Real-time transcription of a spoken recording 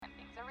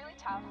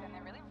tough and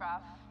they're really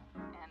rough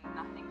and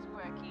nothing's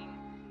working,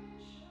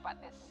 but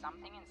there's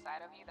something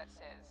inside of you that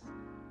says,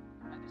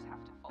 I just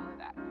have to follow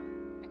that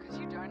because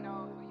you don't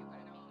know who you're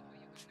going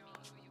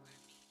to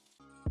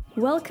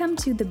meet. Welcome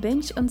to the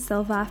Binge on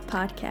Self-Love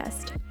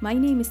podcast. My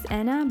name is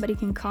Anna, but you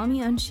can call me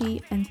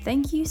Anshi, and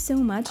thank you so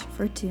much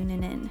for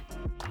tuning in.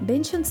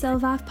 Binge on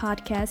Self-Love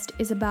podcast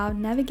is about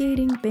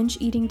navigating binge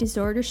eating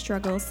disorder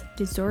struggles,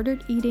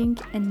 disordered eating,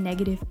 and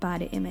negative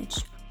body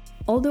image.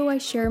 Although I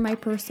share my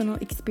personal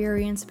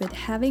experience with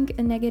having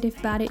a negative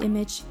body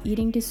image,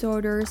 eating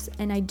disorders,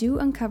 and I do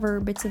uncover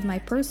bits of my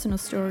personal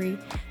story,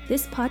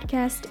 this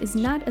podcast is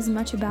not as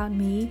much about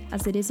me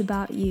as it is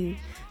about you.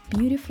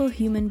 Beautiful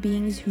human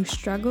beings who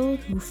struggle,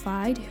 who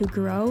fight, who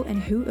grow,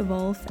 and who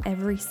evolve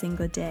every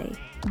single day.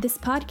 This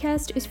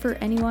podcast is for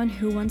anyone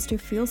who wants to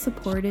feel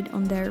supported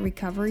on their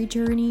recovery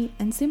journey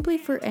and simply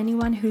for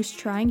anyone who's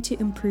trying to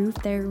improve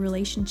their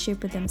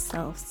relationship with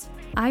themselves.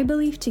 I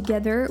believe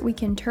together we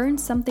can turn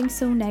something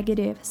so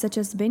negative, such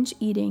as binge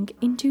eating,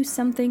 into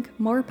something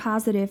more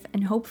positive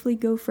and hopefully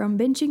go from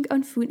binging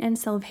on food and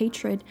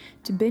self-hatred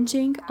to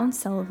binging on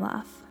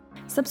self-love.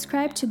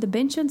 Subscribe to the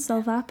Binge on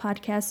Self-Love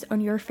podcast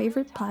on your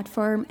favorite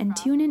platform and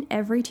tune in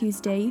every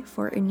Tuesday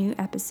for a new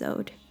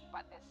episode.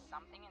 But there's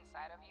something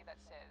inside of you that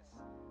says,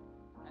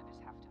 I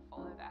just have to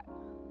follow that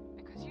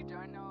because you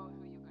don't know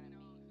who you're going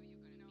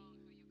to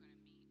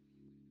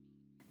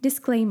meet.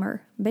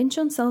 Disclaimer: Binge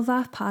on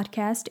Self-Love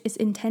podcast is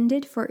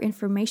intended for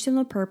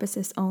informational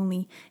purposes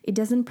only. It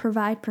doesn't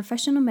provide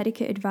professional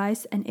medical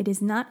advice and it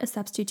is not a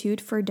substitute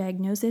for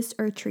diagnosis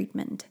or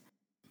treatment.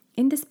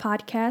 In this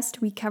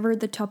podcast, we cover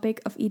the topic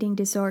of eating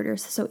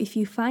disorders, so if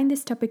you find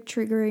this topic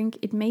triggering,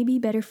 it may be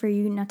better for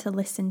you not to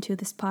listen to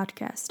this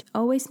podcast.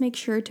 Always make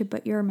sure to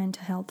put your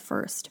mental health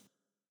first.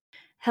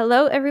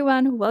 Hello,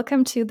 everyone.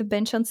 Welcome to the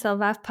Binge on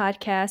Self-Love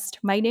podcast.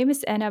 My name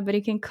is Anna, but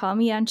you can call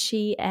me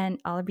Anshi, and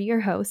I'll be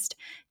your host.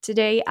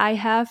 Today, I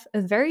have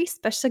a very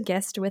special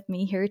guest with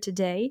me here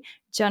today,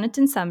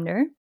 Jonathan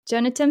Sumner.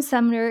 Jonathan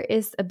Sumner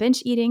is a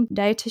binge eating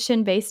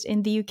dietitian based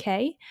in the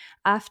UK.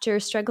 After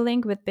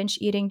struggling with binge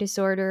eating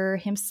disorder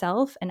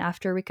himself and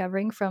after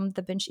recovering from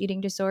the binge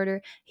eating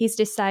disorder, he's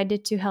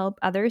decided to help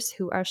others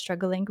who are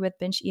struggling with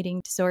binge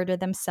eating disorder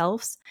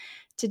themselves.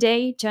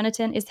 Today,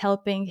 Jonathan is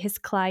helping his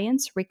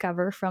clients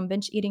recover from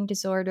binge eating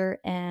disorder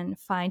and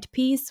find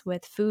peace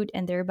with food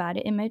and their body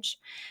image.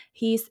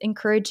 He's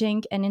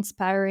encouraging and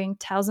inspiring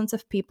thousands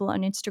of people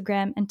on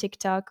Instagram and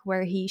TikTok,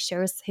 where he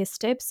shares his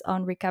tips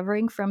on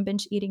recovering from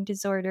binge eating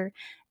disorder.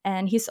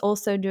 And he's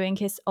also doing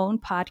his own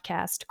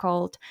podcast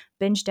called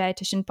Binge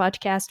Dietitian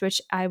Podcast,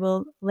 which I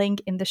will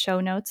link in the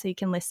show notes so you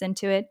can listen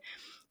to it.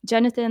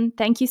 Jonathan,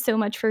 thank you so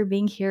much for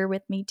being here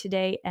with me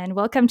today, and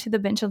welcome to the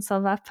Binge on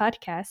Self-Love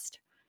podcast.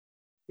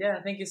 Yeah,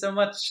 thank you so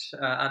much,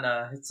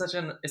 Anna. It's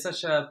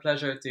such a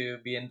pleasure to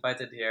be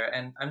invited here,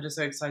 and I'm just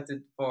so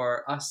excited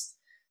for us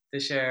to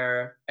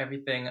share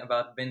everything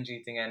about binge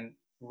eating and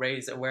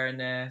raise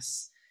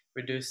awareness,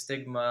 reduce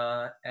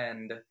stigma,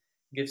 and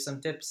give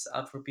some tips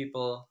out for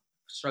people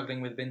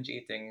struggling with binge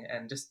eating.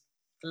 And just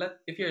let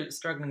if you're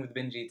struggling with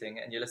binge eating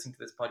and you're listening to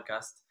this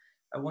podcast,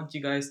 I want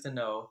you guys to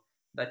know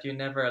that you're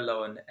never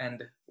alone,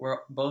 and we're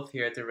both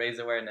here to raise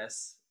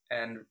awareness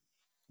and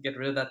get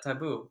rid of that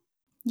taboo.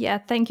 Yeah,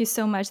 thank you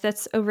so much.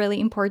 That's a really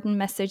important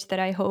message that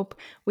I hope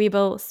we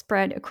will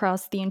spread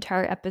across the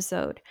entire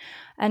episode.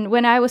 And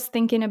when I was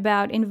thinking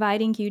about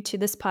inviting you to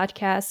this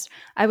podcast,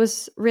 I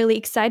was really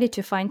excited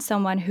to find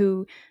someone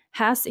who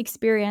has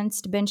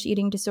experienced binge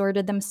eating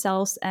disorder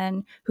themselves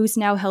and who's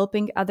now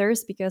helping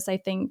others, because I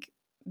think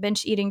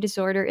binge eating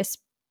disorder is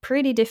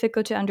pretty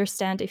difficult to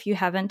understand if you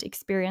haven't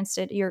experienced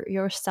it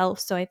yourself.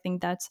 So I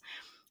think that's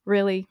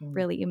really,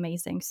 really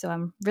amazing. So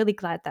I'm really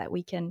glad that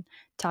we can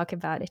talk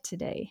about it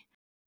today.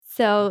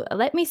 So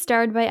let me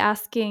start by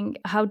asking,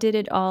 how did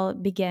it all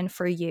begin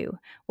for you?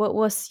 What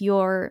was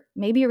your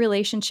maybe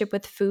relationship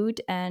with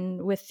food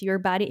and with your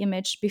body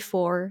image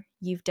before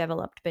you've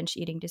developed binge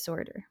eating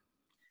disorder?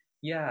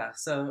 Yeah,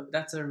 so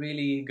that's a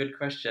really good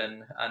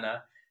question,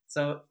 Anna.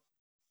 So,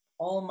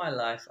 all my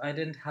life, I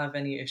didn't have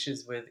any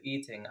issues with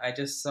eating. I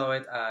just saw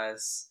it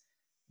as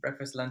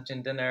breakfast, lunch,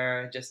 and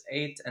dinner, just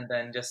ate and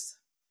then just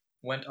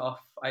went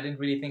off. I didn't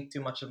really think too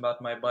much about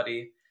my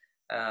body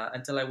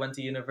until I went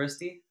to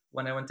university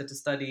when I wanted to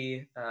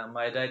study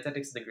my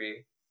dietetics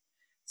degree.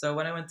 So,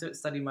 when I went to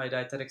study my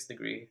dietetics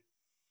degree,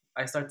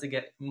 I started to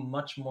get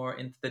much more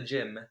into the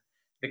gym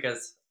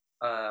because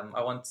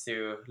I want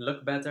to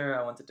look better.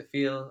 I wanted to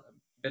feel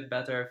a bit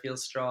better, feel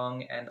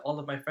strong, and all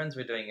of my friends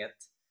were doing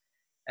it.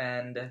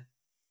 And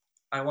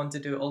I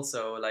wanted to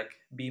also like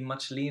be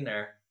much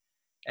leaner.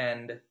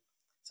 And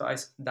so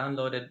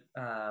downloaded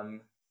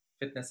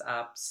fitness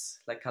apps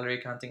like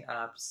calorie counting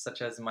apps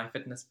such as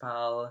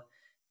MyFitnessPal.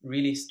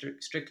 Really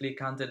strictly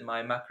counted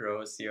my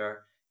macros,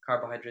 your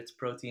carbohydrates,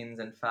 proteins,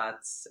 and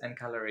fats and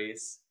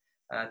calories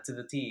to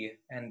the T.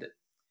 And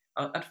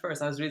at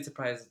first I was really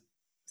surprised,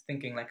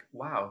 thinking like,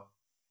 wow,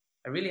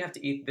 I really have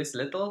to eat this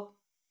little.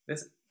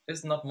 This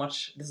is not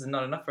much. This is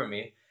not enough for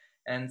me.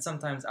 And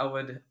sometimes I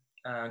would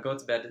go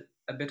to bed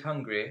a bit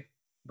hungry,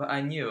 But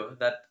I knew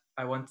that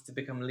I wanted to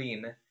become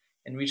lean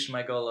and reach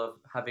my goal of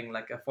having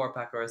like a 4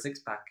 pack or a 6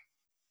 pack.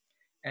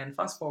 And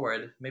fast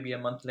forward maybe a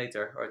month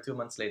later or 2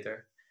 months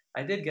later,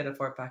 I did get a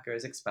 4 pack or a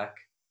 6 pack,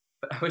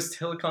 but I was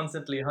still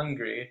constantly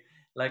hungry.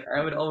 Like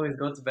I would always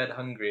go to bed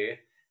hungry.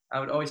 I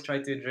would always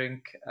try to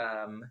drink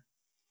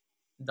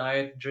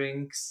diet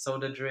drinks,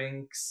 soda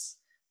drinks,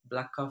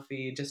 black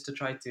coffee, just to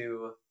try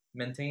to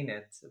maintain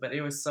it. But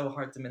it was so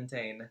hard to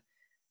maintain.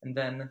 And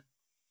then,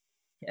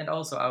 and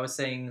also, I was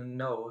saying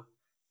no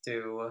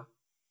to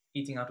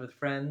eating out with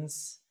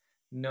friends,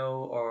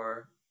 no,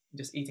 or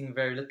just eating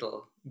very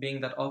little,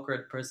 being that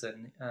awkward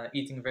person,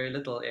 eating very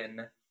little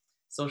in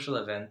social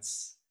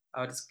events.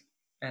 I would just,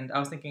 and I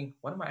was thinking,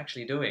 what am I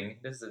actually doing?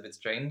 This is a bit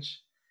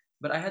strange.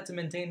 But I had to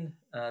maintain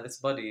this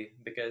body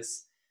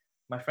because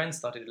my friends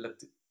thought it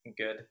looked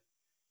good.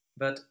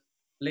 But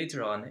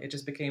later on, it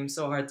just became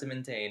so hard to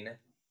maintain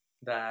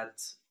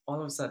that all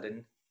of a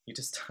sudden, I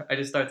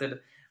just started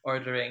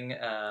ordering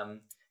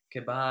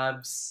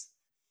kebabs,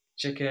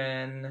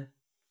 chicken,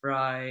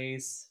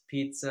 fries,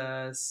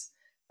 pizzas,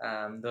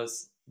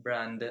 those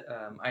brand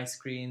ice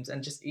creams,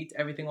 and just eat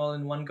everything all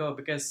in one go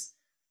because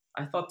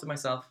I thought to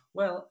myself,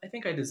 well, I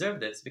think I deserve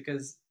this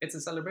because it's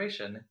a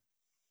celebration.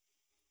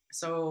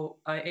 So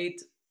I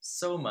ate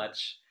so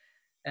much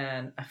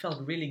and I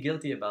felt really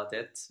guilty about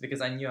it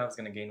because I knew I was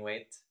going to gain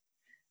weight.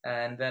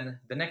 And then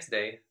the next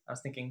day, I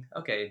was thinking,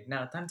 okay,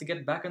 now time to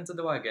get back onto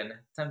the wagon,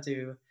 time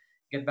to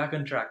get back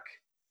on track.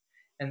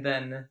 And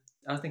then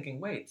I was thinking,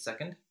 wait a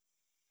second,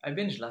 I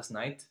binged last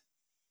night.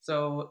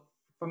 So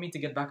for me to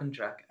get back on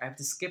track, I have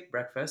to skip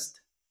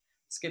breakfast,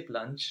 skip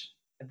lunch,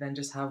 and then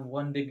just have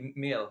one big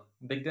meal,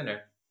 big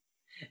dinner.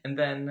 And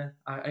then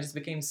I just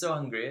became so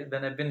hungry.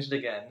 Then I binged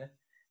again.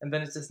 And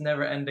then it's this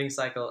never ending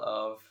cycle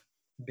of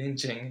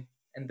binging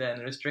and then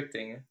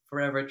restricting,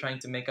 forever trying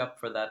to make up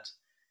for that,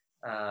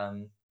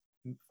 um,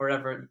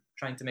 forever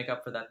trying to make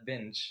up for that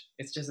binge.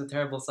 It's just a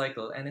terrible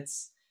cycle. And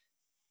it's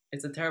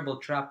a terrible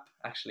trap,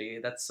 actually,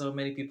 that so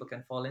many people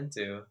can fall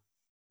into.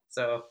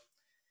 So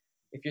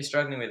if you're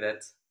struggling with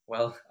it,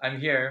 well, I'm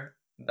here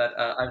that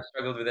I've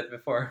struggled with it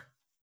before.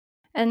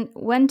 And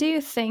when do you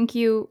think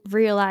you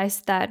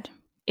realized that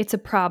it's a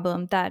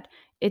problem, that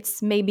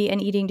it's maybe an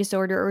eating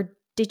disorder, or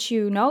did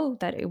you know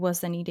that it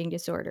was an eating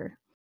disorder?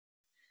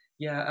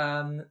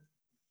 Yeah,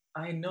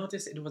 I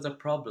noticed it was a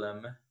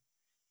problem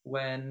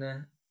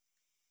when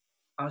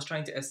I was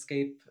trying to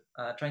escape,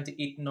 trying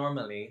to eat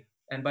normally.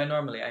 And by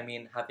normally, I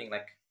mean having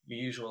like your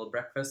usual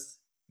breakfast,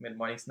 mid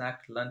morning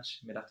snack, lunch,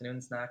 mid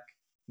afternoon snack,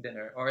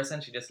 dinner, or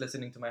essentially just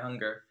listening to my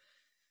hunger.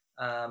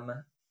 Um,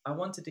 I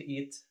wanted to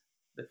eat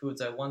the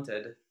foods I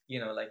wanted,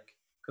 like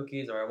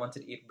cookies, or I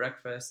wanted to eat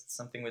breakfast,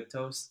 something with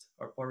toast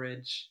or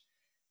porridge.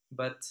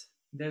 But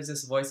there's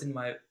this voice in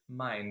my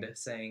mind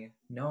saying,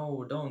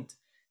 no, don't.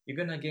 You're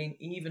gonna gain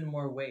even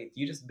more weight.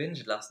 You just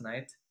binged last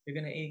night. You're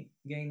gonna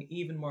gain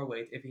even more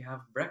weight if you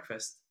have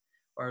breakfast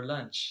or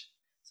lunch.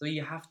 So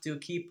you have to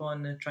keep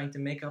on trying to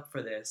make up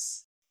for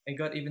this. It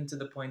got even to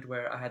the point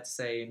where I had to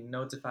say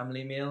no to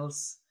family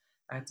meals.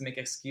 I had to make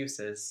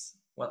excuses.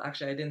 Well,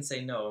 actually, I didn't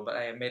say no, but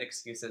I made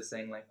excuses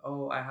saying, like,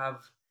 oh, I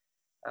have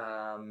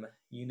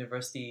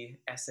university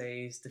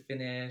essays to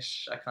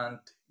finish. I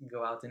can't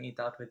go out and eat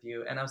out with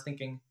you. And I was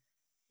thinking,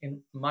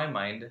 in my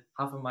mind,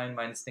 half of my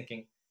mind is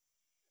thinking,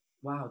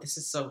 wow, this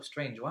is so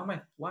strange. Why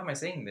am I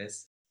saying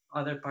this?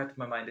 Other part of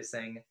my mind is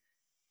saying,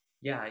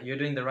 yeah, you're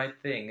doing the right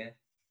thing.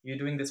 You're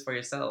doing this for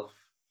yourself.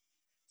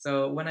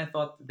 So when I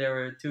thought there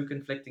were two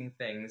conflicting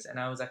things and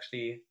I was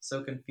actually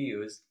so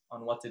confused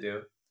on what to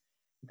do,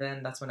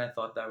 then that's when I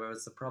thought that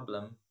was the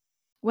problem.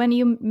 When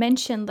you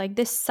mentioned like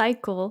this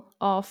cycle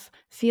of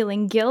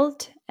feeling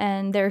guilt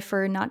and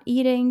therefore not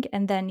eating,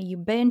 and then you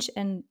binge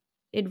and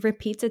it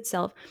repeats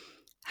itself,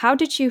 how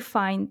did you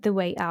find the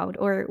way out,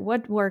 or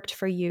what worked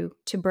for you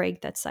to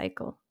break that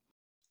cycle?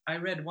 I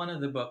read one of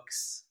the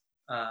books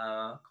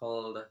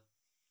called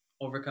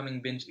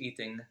Overcoming Binge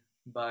Eating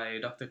by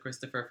Dr.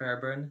 Christopher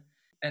Fairburn.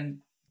 And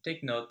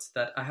take note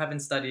that I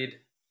haven't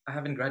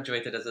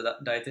graduated as a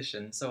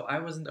dietitian, so I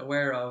wasn't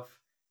aware of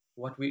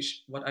what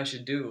I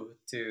should do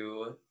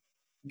to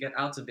get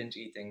out of binge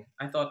eating.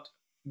 I thought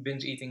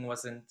binge eating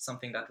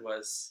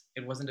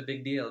it wasn't a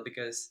big deal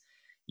because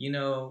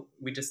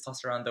we just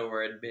toss around the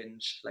word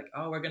binge, like,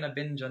 oh, we're gonna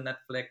binge on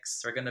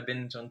Netflix, we're gonna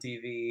binge on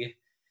TV,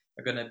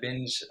 we're gonna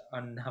binge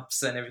on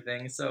naps and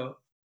everything. So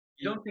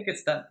you don't think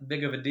it's that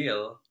big of a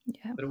deal,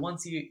 Yeah. but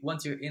once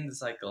you're in the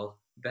cycle,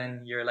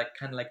 then you're like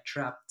kind of like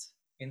trapped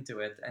into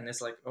it, and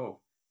it's like, oh,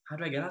 how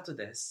do I get out of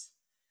this?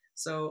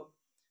 So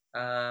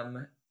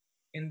um,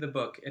 in the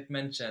book it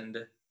mentioned,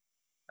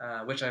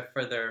 which I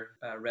further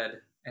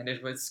read, and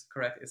it was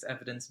correct, it's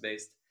evidence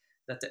based,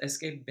 that to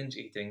escape binge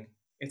eating,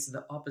 it's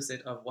the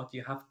opposite of what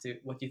you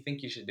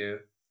think you should do.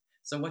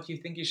 So what you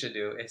think you should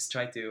do is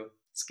try to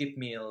skip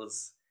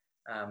meals,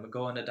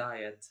 go on a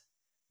diet.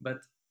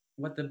 But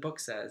what the book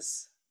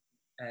says,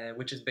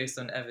 which is based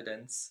on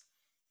evidence,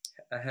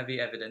 heavy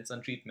evidence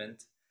on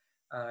treatment,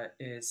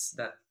 is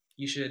that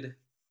you should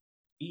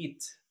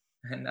eat.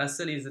 And as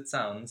silly as it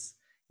sounds,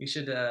 You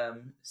should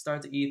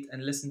start to eat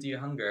and listen to your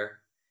hunger.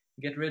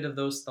 Get rid of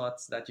those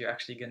thoughts that you're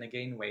actually going to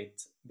gain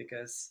weight,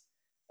 because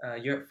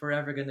you're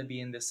forever going to be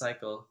in this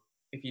cycle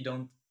if you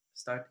don't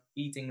start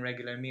eating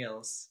regular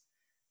meals.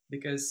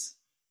 Because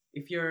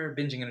if you're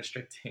binging and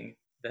restricting,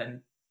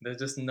 then there's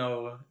just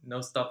no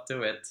stop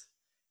to it,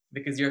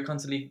 because you're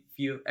constantly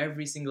fueled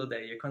every single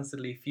day. You're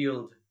constantly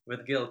fueled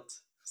with guilt.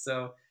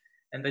 So,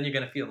 and then you're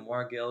gonna feel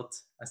more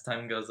guilt as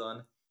time goes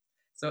on.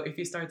 So if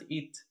you start to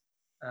eat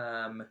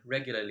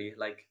regularly,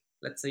 like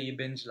let's say you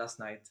binge last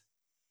night,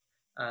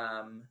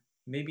 um,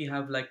 maybe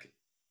have like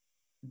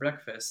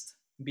breakfast,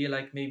 be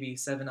like maybe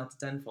 7 out of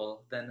 10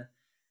 full, then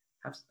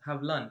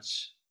have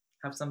lunch,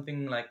 have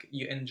something like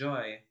you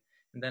enjoy,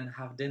 and then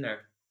have dinner.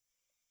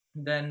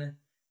 Then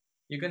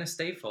you're gonna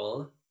stay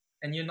full,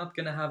 and you're not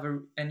gonna have a,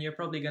 and you're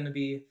probably gonna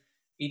be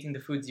eating the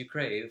foods you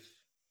crave.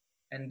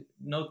 And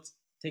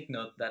take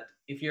note that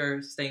if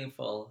you're staying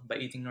full by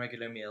eating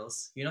regular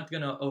meals, you're not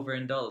gonna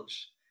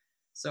overindulge.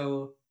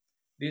 So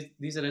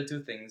these are the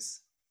two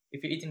things.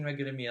 If you're eating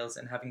regular meals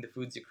and having the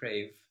foods you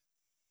crave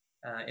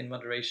in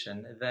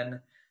moderation,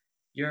 then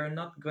you're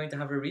not going to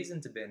have a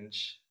reason to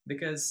binge,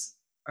 because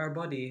our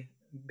body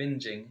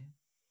binging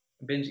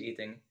binge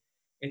eating,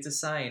 it's a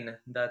sign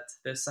that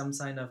there's some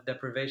sign of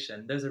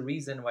deprivation. There's a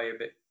reason why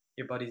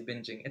your body's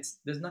binging.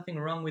 There's nothing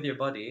wrong with your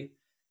body.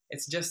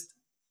 It's just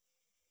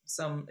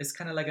it's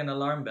kind of like an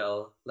alarm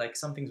bell, like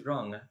something's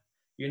wrong.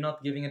 You're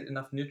not giving it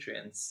enough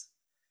nutrients.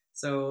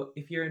 So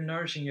if you're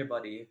nourishing your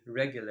body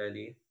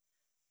regularly,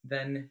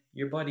 then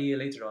your body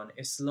later on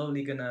is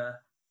slowly gonna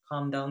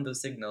calm down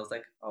those signals,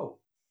 like, oh,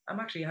 I'm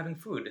actually having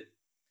food.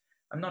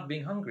 I'm not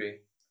being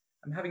hungry.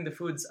 I'm having the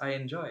foods I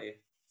enjoy.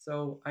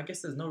 So I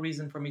guess there's no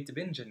reason for me to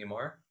binge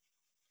anymore.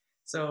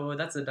 So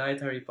that's the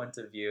dietary point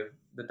of view,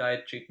 the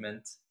diet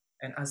treatment.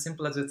 And as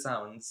simple as it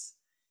sounds,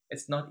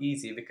 it's not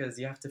easy, because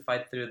you have to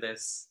fight through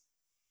this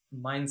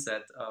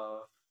mindset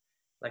of,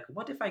 like,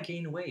 what if I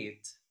gain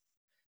weight?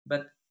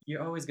 But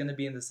you're always going to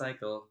be in the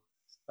cycle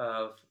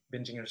of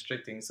binging and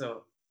restricting.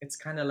 So it's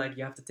kind of like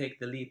you have to take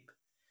the leap.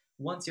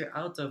 Once you're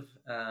out of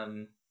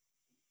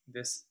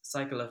this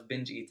cycle of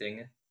binge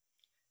eating,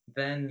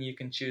 then you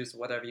can choose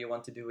whatever you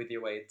want to do with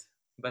your weight.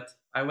 But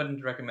I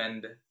wouldn't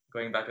recommend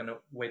going back on a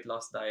weight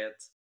loss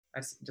diet.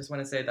 Just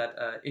want to say that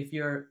if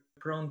you're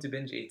prone to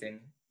binge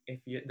eating,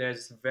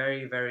 there's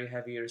very, very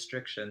heavy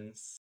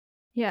restrictions.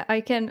 Yeah,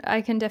 I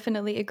can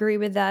definitely agree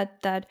with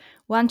that, that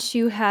once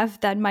you have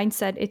that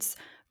mindset, it's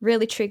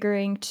really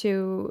triggering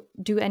to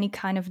do any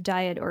kind of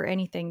diet or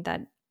anything, that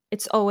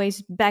it's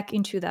always back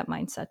into that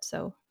mindset.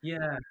 So,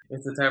 Yeah,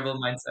 it's a terrible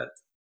mindset.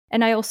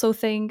 and I also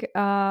think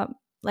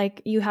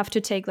like you have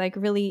to take like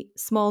really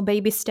small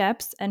baby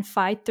steps and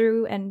fight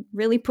through and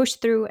really push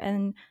through,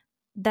 and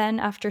then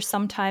after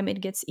some time it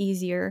gets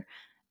easier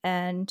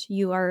and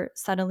you are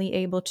suddenly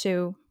able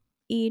to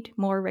eat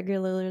more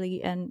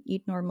regularly and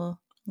eat normal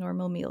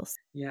meals.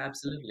 Yeah,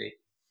 absolutely.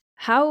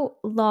 How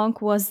long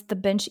was the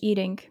binge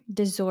eating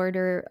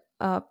disorder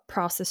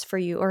process for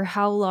you, or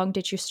how long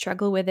did you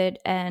struggle with it?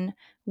 And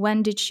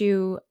when did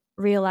you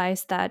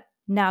realize that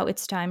now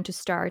it's time to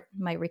start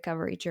my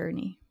recovery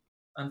journey?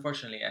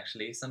 Unfortunately,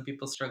 actually, some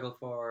people struggle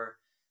for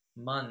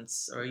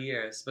months or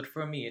years, but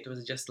for me, it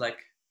was just like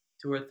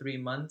 2 or 3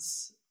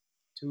 months,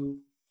 2,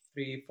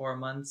 3, 4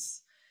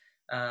 months,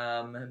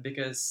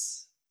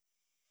 because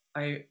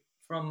I,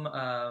 from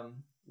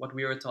what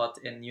we were taught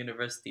in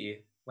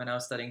university when I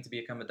was studying to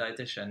become a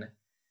dietitian,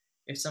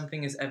 if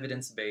something is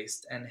evidence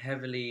based and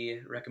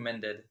heavily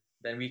recommended,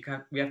 then we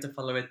have to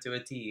follow it to a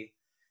T.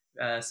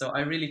 So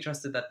I really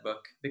trusted that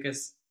book,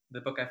 because the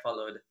book I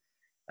followed,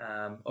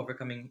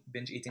 Overcoming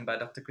Binge Eating by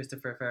Dr.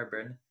 Christopher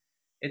Fairburn,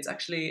 it's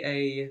actually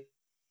a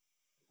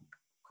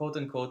quote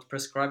unquote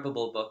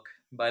prescribable book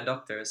by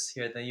doctors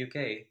here in the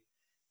UK,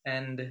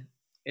 and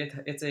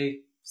it's a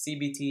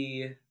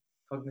CBT,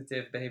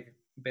 cognitive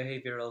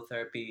behavioral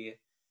therapy,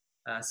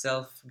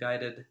 self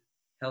guided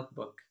health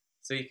book,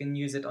 so you can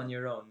use it on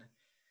your own.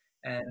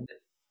 And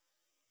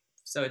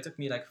so it took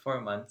me like 4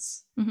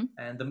 months. Mhm.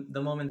 And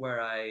the moment where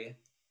I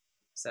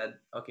said,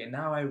 okay,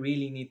 now I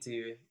really need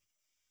to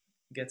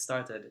get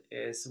started,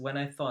 is when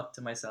I thought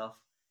to myself,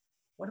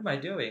 what am I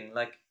doing?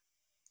 Like,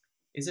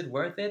 is it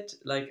worth it?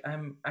 Like,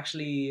 I'm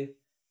actually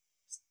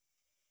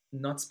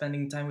not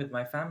spending time with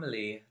my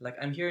family. Like,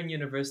 I'm here in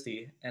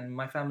university and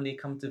my family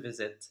come to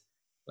visit,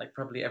 like,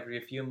 probably every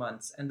few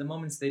months. And the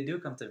moments they do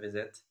come to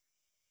visit,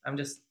 I'm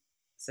just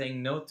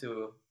saying no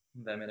to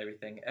them and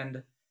everything.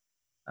 And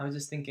I was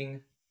just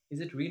thinking, is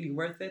it really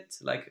worth it?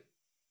 Like,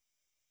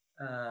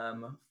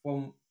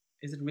 from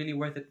is it really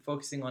worth it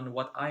focusing on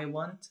what I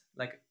want,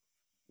 like,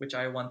 which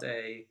I want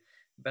a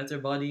better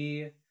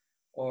body,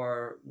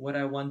 or what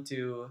I want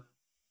to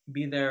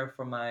be there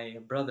for my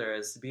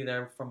brothers, be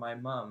there for my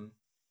mom,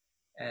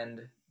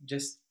 and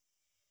just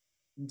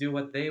do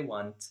what they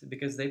want,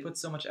 because they put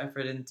so much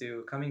effort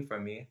into coming for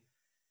me.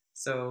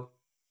 So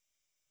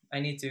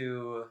I need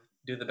to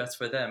do the best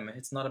for them.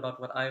 It's not about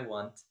what I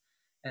want.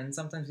 And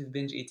sometimes with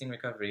binge eating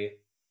recovery,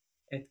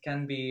 it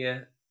can be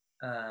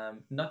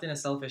not in a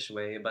selfish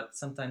way, but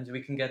sometimes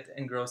we can get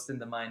engrossed in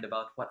the mind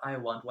about what I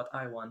want, what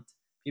I want.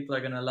 People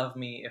are gonna love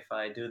me if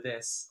I do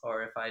this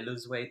or if I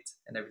lose weight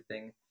and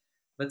everything.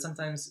 But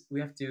sometimes we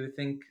have to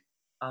think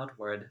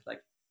outward,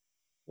 like,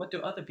 what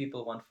do other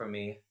people want from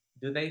me?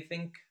 Do they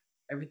think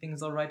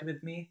everything's all right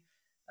with me?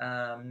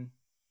 Um,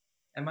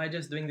 am I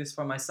just doing this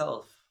for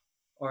myself,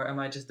 or am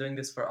I just doing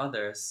this for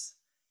others?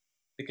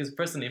 Because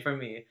personally, for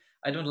me,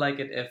 I don't like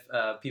it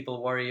if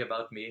people worry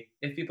about me.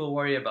 If people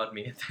worry about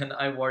me, then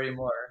I worry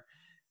more.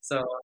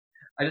 So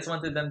I just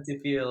wanted them to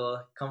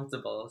feel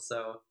comfortable.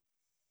 So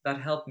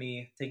that helped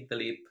me take the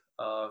leap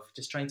of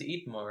just trying to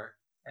eat more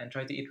and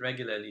try to eat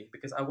regularly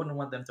because I wouldn't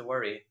want them to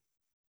worry.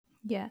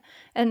 Yeah.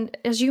 And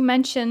as you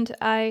mentioned,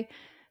 I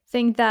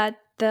think that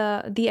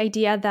the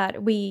idea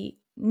that we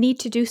need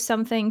to do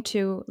something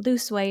to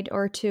lose weight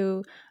or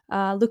to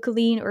look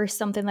lean or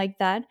something like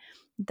that,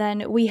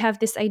 then we have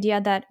this idea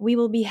that we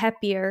will be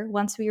happier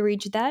once we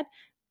reach that.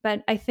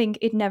 But I think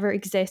it never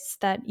exists,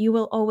 that you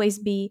will always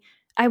be,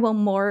 I want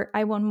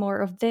more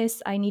of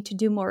this, I need to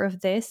do more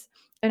of this.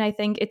 And I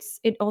think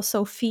it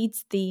also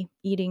feeds the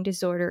eating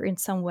disorder in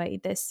some way,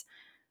 this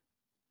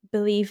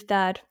believe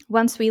that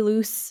once we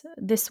lose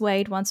this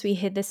weight, once we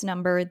hit this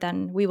number,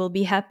 then we will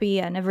be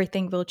happy and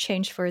everything will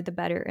change for the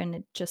better. And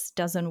it just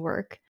doesn't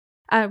work.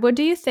 What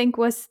do you think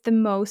was the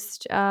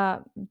most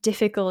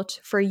difficult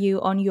for you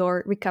on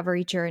your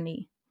recovery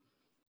journey?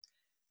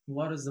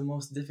 What is the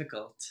most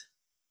difficult?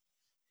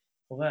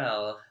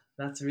 Well,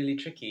 that's really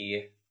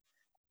tricky.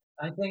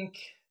 I think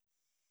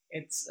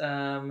it's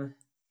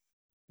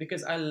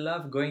because I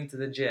love going to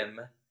the gym,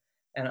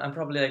 and I'm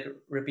probably like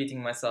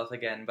repeating myself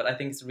again, but I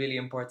think it's really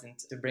important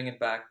to bring it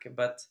back.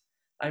 But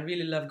I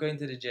really love going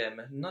to the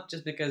gym, not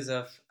just because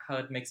of how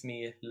it makes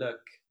me look,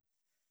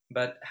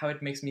 but how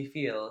it makes me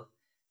feel.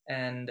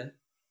 And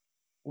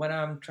when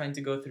I'm trying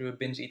to go through a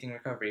binge eating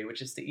recovery,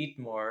 which is to eat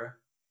more,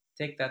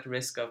 take that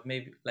risk of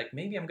maybe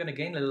I'm gonna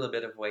gain a little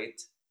bit of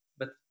weight,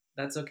 but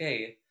that's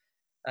okay.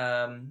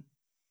 Um,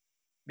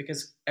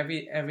 because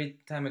every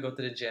time I go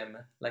to the gym,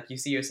 like you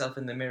see yourself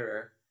in the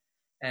mirror,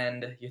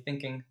 and you're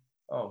thinking,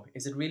 oh,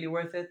 is it really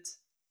worth it?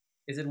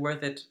 Is it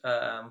worth it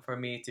for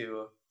me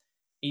to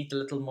eat a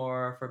little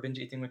more for binge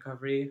eating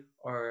recovery,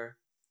 or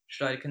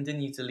should I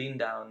continue to lean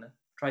down,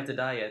 try to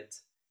diet,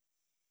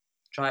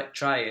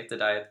 try the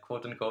diet,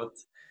 quote unquote,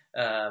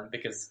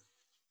 because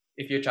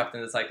if you're trapped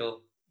in the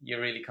cycle, you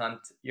really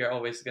can't. You're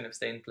always going to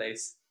stay in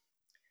place.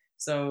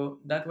 So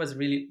that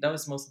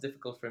was most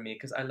difficult for me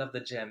because I love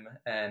the gym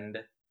and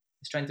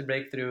it's trying to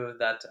break through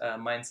that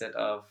mindset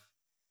of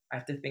I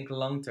have to think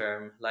long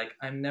term. Like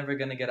I'm never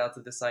gonna get out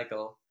of the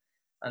cycle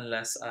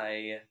unless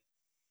I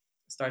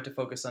start to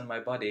focus on my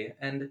body.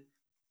 And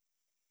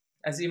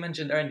as you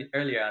mentioned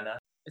earlier, Anna,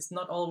 it's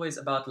not always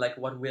about like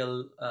what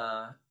will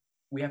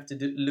we have to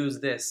lose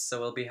this so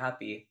we'll be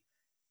happy,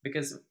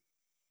 because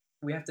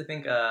we have to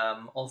think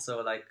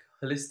also like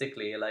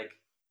holistically. Like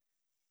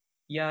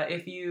yeah,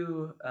 if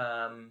you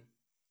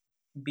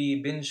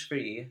be binge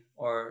free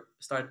or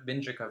start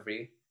binge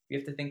recovery, you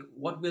have to think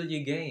what will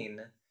you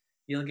gain?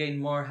 You'll gain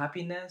more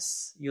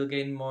happiness, you'll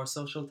gain more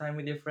social time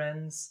with your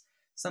friends.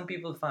 Some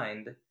people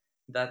find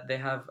that they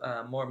have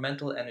more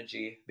mental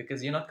energy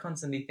because you're not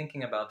constantly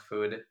thinking about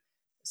food.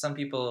 Some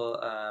people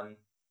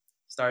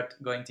start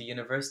going to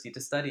university to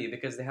study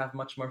because they have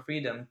much more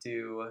freedom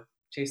to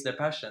chase their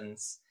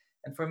passions.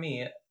 And for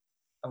me,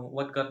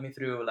 what got me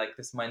through like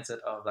this mindset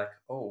of like,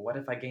 oh, what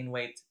if I gain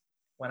weight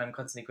when I'm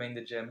constantly going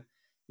to the gym?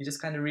 You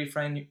just kind of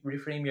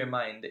reframe your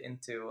mind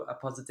into a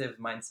positive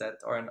mindset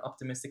or an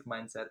optimistic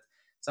mindset.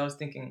 So I was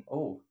thinking,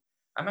 oh,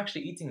 I'm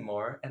actually eating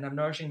more and I'm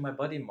nourishing my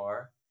body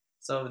more.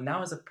 So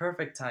now is a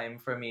perfect time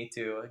for me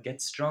to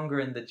get stronger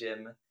in the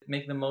gym,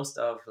 make the most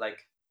of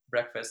like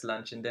breakfast,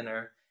 lunch, and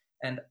dinner.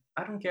 And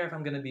I don't care if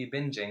I'm going to be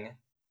binging,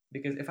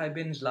 because if I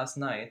binge last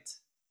night,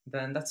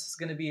 then that's just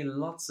going to be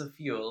lots of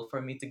fuel for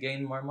me to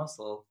gain more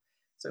muscle.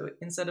 So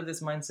instead of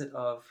this mindset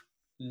of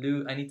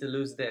I need to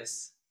lose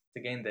this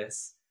to gain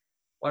this,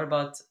 what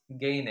about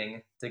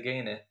gaining to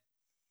gain it?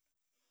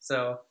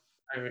 So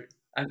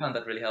I found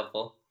that really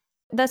helpful.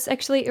 That's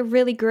actually a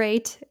really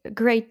great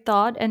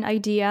thought and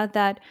idea,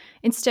 that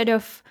instead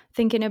of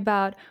thinking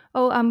about,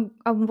 oh, I'm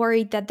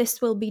worried that this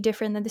will be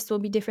different and this will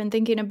be different,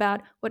 thinking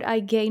about what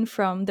I gain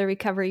from the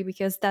recovery,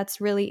 because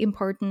that's really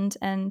important.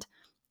 And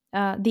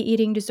the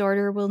eating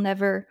disorder will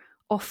never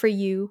offer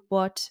you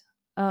what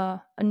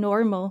a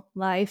normal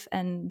life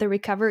and the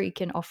recovery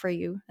can offer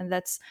you. And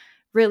that's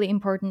really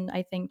important,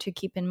 I think, to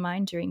keep in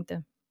mind during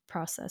the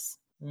process.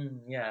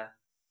 Yeah.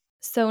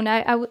 So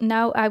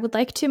now I would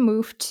like to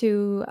move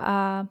to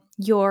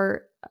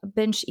your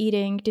binge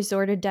eating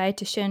disorder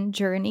dietitian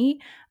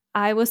journey.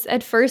 I was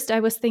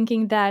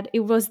thinking that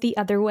it was the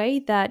other way,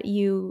 that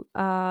you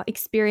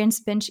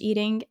experienced binge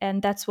eating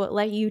and that's what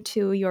led you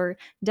to your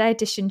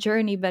dietitian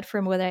journey. But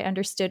from what I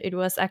understood, it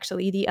was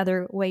actually the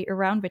other way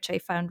around, which I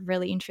found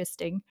really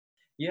interesting.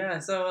 Yeah,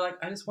 so like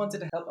I just wanted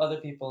to help other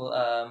people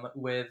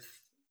with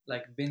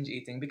like binge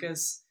eating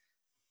because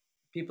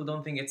people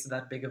don't think it's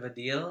that big of a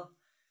deal.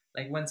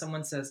 Like when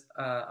someone says,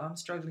 I'm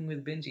struggling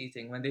with binge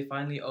eating, when they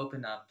finally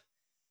open up,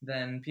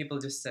 then people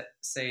just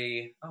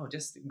say, oh,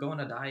 just go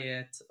on a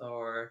diet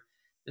or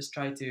just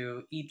try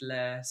to eat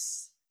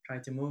less, try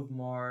to move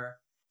more.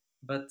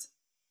 But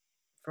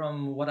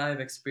from what I've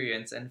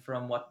experienced and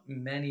from what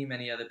many,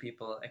 many other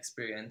people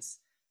experience,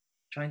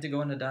 trying to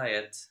go on a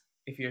diet,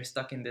 if you're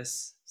stuck in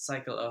this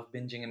cycle of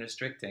binging and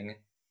restricting,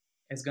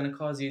 is going to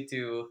cause you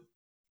to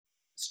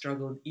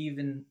struggle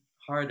even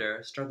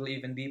harder, struggle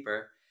even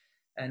deeper.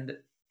 And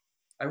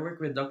I work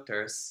with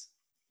doctors,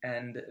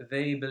 and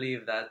they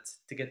believe that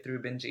to get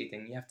through binge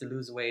eating, you have to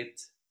lose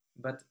weight,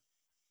 but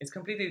it's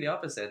completely the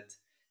opposite.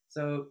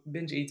 So,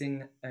 binge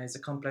eating is a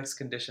complex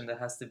condition that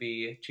has to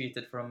be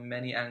treated from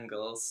many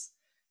angles,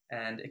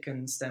 and it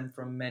can stem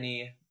from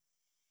many,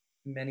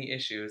 many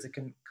issues. It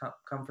can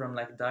come from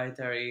like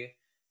dietary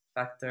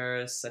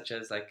factors, such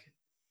as like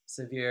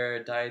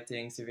severe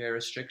dieting, severe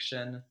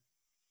restriction.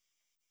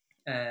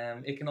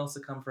 It can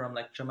also come from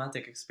like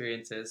traumatic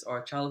experiences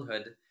or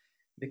childhood,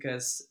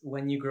 because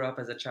when you grow up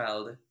as a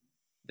child,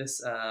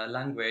 this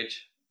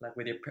language, like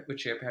with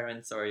your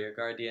parents or your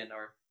guardian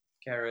or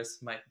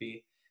carers, might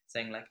be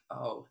saying like,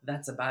 "Oh,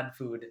 that's a bad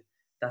food.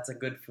 That's a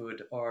good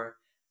food," or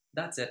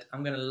 "That's it.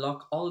 I'm gonna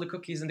lock all the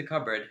cookies in the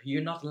cupboard.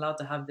 You're not allowed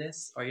to have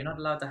this, or you're not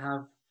allowed to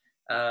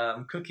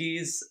have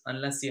cookies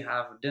unless you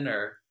have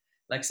dinner."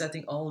 Like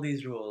setting all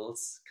these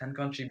rules can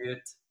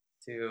contribute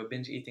to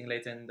binge eating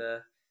later in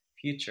the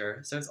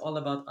future. So it's all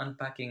about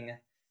unpacking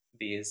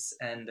these,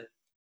 and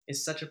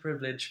it's such a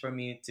privilege for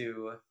me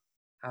to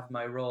have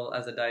my role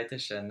as a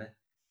dietitian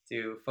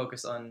to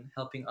focus on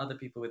helping other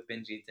people with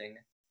binge eating.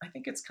 I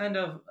think it's kind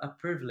of a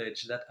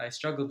privilege that I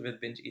struggled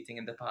with binge eating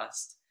in the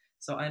past.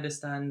 So I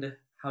understand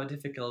how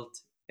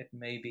difficult it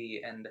may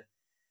be and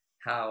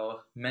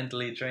how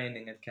mentally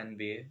draining it can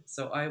be.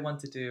 So I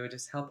wanted to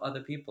just help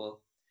other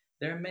people.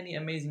 There are many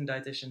amazing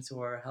dietitians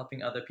who are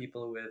helping other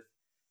people with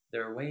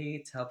their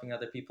weight, helping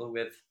other people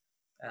with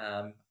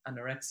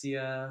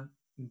anorexia,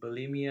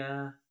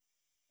 bulimia.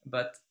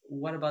 But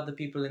what about the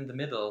people in the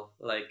middle,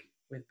 like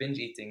with binge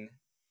eating?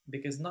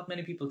 Because not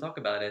many people talk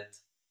about it.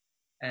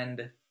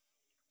 And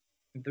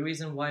the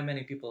reason why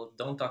many people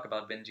don't talk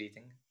about binge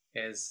eating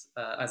is,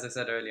 as I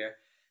said earlier,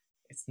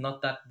 it's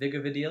not that big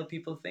of a deal,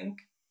 people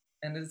think.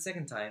 And at the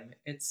second time,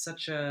 it's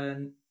such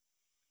an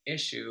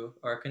issue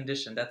or a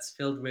condition that's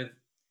filled with,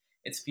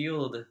 it's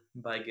fueled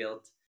by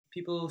guilt.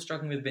 People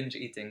struggling with binge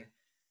eating,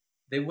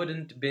 they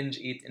wouldn't binge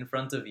eat in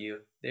front of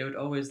you. They would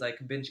always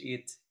like binge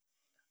eat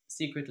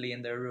secretly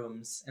in their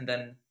rooms, and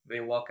then they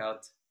walk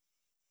out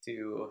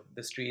to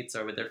the streets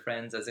or with their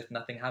friends as if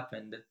nothing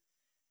happened.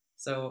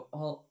 So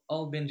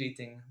all binge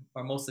eating,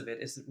 or most of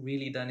it, is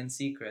really done in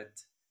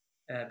secret,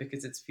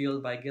 because it's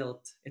fueled by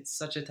guilt. It's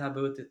such a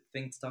taboo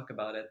thing to talk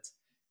about it,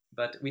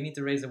 but we need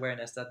to raise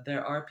awareness that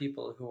there are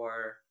people who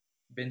are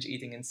binge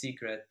eating in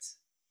secret,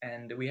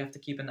 and we have to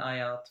keep an eye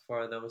out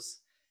for those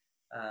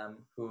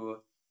who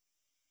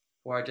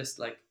are just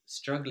like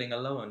struggling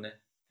alone,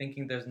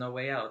 thinking there's no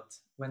way out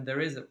when there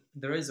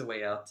is a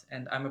way out,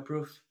 and I'm a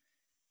proof.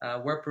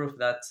 We're proof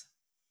that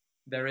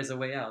there is a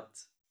way out.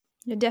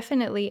 Yeah,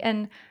 definitely.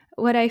 And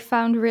what I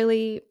found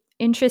really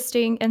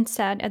interesting and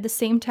sad at the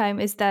same time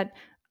is that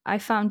I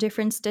found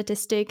different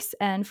statistics.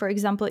 And for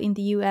example, in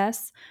the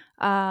US,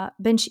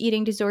 binge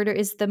eating disorder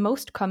is the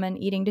most common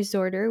eating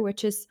disorder,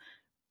 which is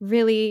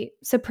really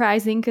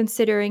surprising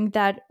considering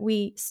that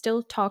we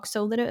still talk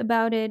so little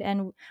about it.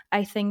 And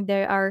I think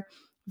there are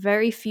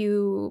very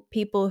few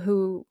people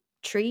who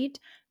treat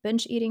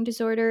binge eating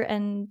disorder.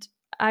 And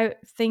I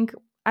think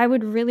I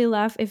would really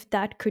love if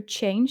that could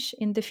change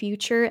in the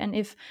future, and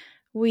if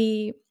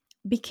we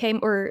became,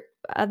 or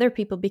other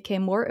people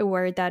became, more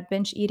aware that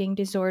binge eating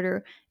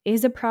disorder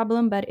is a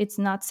problem, but it's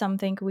not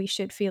something we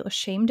should feel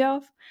ashamed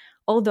of.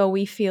 Although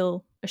we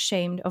feel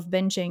ashamed of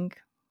binging,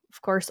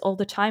 of course, all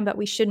the time, but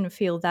we shouldn't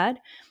feel that.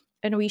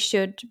 And we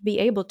should be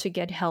able to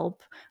get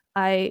help.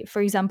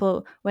 For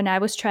example, when I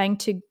was trying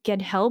to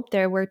get help,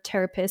 there were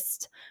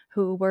therapists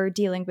who were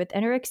dealing with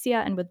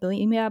anorexia and with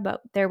bulimia,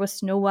 but there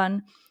was no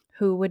one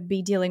who would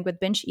be dealing with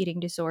binge eating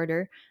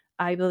disorder.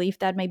 I believe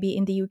that maybe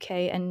in the UK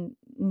and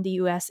in the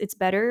US it's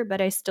better,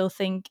 but I still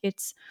think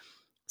it's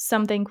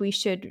something we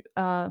should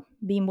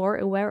be more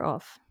aware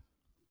of.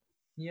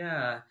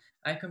 Yeah,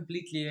 I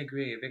completely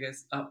agree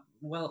because,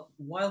 well,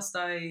 whilst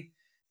I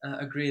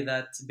agree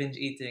that binge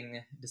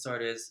eating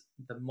disorder is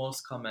the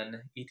most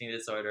common eating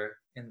disorder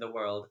in the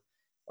world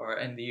or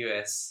in the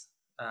US,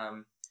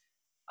 um,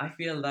 I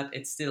feel that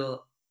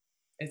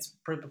it's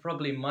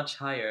probably much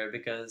higher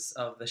because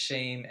of the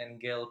shame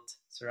and guilt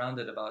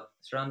surrounded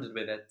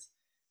with it.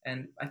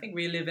 And I think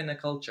we live in a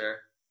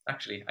culture,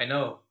 actually I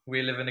know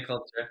we live in a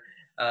culture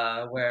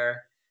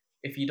where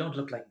if you don't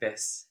look like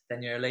this,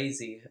 then you're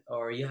lazy,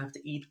 or you have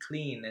to eat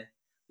clean,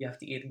 you have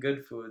to eat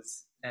good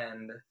foods.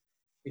 And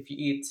if you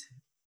eat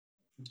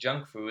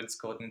junk foods,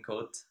 quote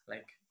unquote,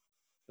 like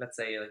let's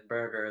say like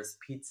burgers,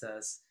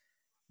 pizzas,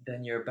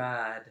 then you're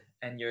bad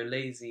and you're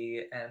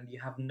lazy and you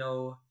have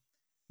no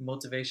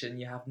motivation,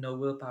 you have no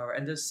willpower,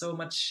 and there's so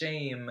much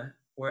shame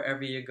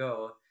wherever you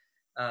go.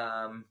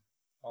 um,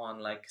 on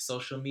like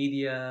social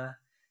media,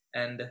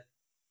 and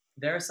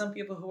there are some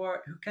people who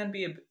can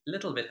be a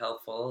little bit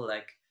helpful,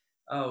 like,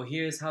 oh,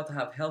 here's how to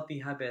have healthy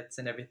habits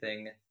and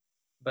everything,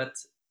 but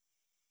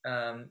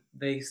um,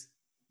 they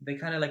they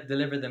kind of like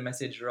deliver the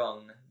message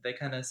wrong. They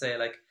kind of say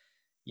like,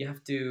 you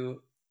have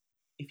to,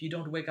 if you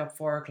don't wake up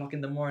 4 o'clock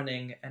in the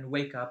morning and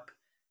wake up,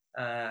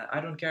 I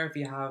don't care if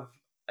you have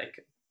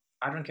like,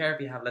 I don't care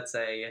if you have, let's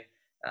say,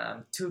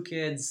 2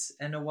 kids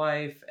and a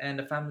wife and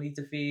a family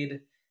to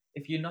feed.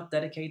 If you're not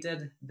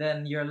dedicated,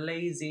 then you're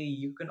lazy.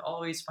 You can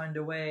always find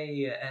a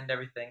way and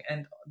everything.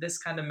 And this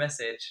kind of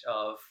message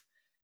of,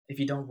 if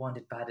you don't want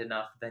it bad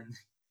enough, then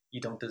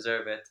you don't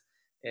deserve it,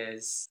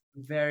 is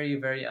very,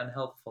 very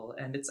unhelpful.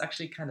 And it's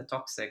actually kind of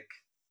toxic,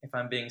 if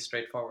I'm being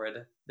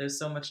straightforward. There's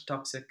so much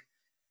toxic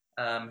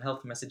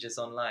health messages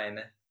online.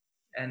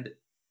 And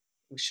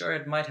sure,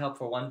 it might help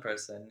for one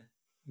person,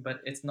 but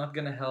it's not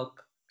going to help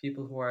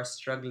people who are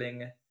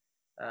struggling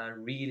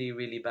really,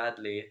 really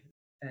badly.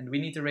 And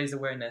we need to raise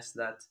awareness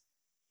that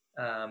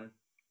um,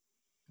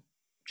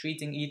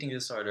 treating eating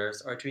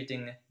disorders or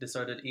treating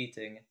disordered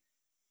eating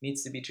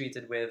needs to be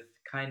treated with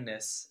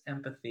kindness,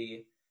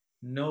 empathy,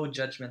 no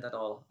judgment at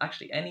all.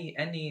 Actually,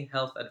 any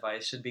health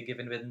advice should be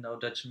given with no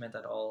judgment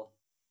at all.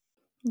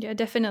 Yeah,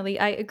 definitely.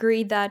 I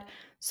agree that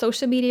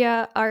social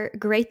media are a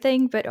great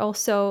thing, but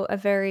also a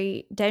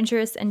very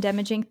dangerous and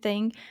damaging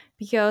thing,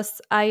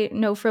 because I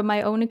know from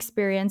my own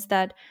experience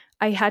that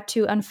I had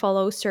to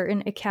unfollow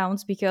certain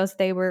accounts because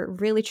they were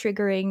really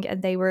triggering,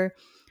 and they were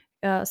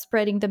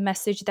spreading the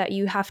message that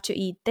you have to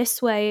eat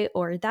this way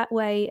or that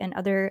way, and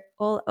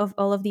all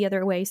of the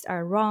other ways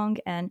are wrong,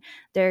 and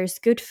there's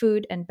good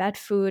food and bad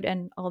food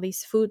and all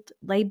these food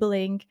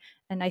labeling.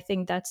 And I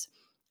think that's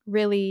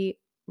really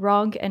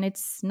wrong, and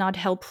it's not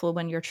helpful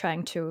when you're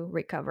trying to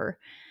recover.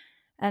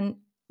 And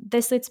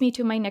this leads me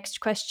to my next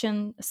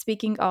question.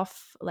 Speaking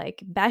of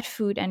like bad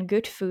food and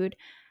good food,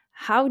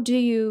 how do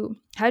you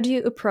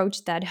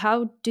approach that?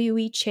 How do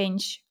we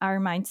change our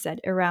mindset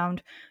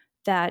around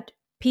that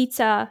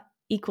pizza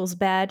equals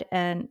bad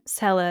and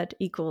salad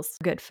equals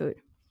good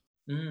food?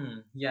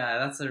 Yeah,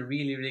 that's a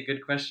really, really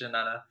good question,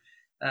 Anna.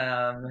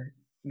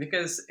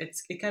 Because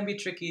it can be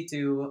tricky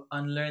to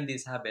unlearn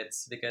these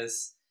habits,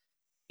 because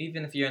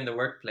even if you're in the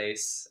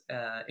workplace,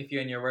 if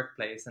you're in your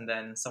workplace and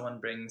then someone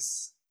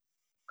brings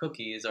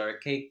cookies or a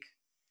cake,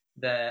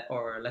 that,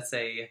 or let's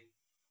say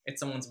it's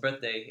someone's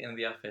birthday in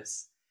the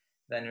office,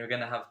 then you're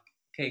gonna have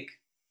cake,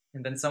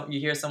 and then you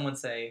hear someone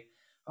say,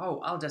 "Oh,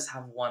 I'll just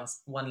have one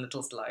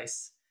little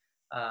slice.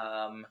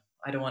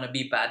 I don't want to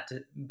be bad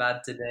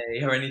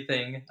today or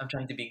anything. I'm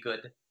trying to be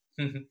good."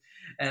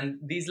 And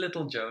these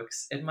little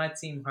jokes, it might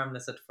seem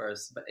harmless at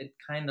first, but it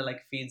kind of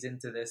like feeds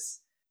into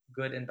this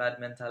good and bad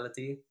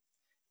mentality,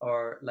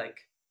 or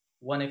like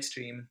one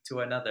extreme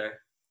to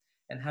another.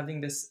 And having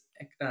this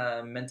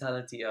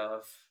mentality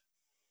of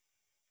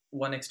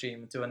one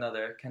extreme to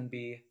another can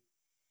be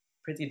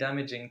pretty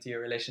damaging to your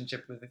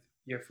relationship with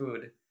your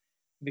food.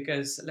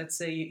 Because let's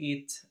say you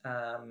eat,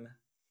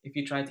 if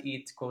you try to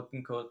eat quote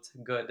unquote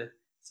good,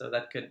 so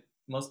that could,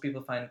 most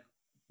people find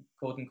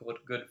quote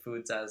unquote good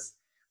foods as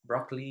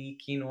broccoli,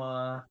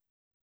 quinoa,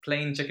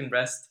 plain chicken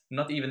breast,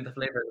 not even the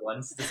flavored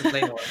ones, just the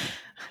plain ones.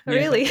 Yeah,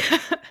 Really?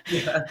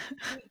 yeah,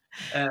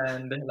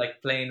 and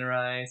like plain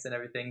rice and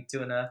everything,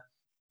 tuna.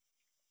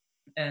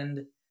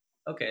 And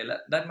okay,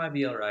 that might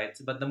be all right.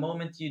 But the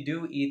moment you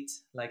do eat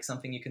like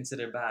something you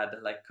consider bad,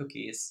 like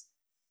cookies,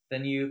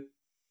 then you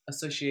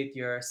associate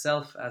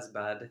yourself as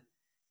bad.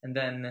 And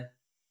then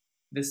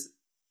this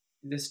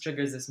this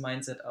triggers this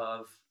mindset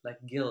of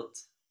like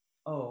guilt.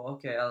 Oh,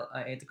 okay,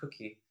 I ate a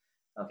cookie.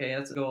 Okay,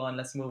 let's go on,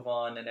 let's move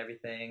on and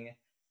everything.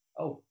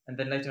 Oh, and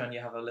then later on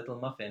you have a little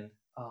muffin.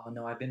 Oh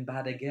no, I've been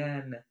bad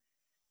again.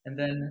 And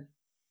then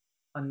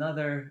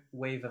another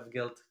wave of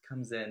guilt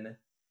comes in,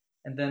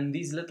 and then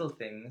these little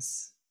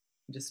things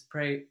just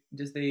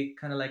they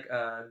kind of like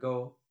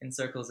go in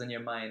circles in your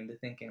mind,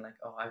 thinking like,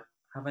 oh,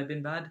 I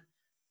been bad?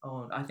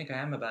 Oh, I think I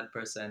am a bad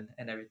person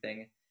and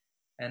everything.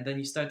 And then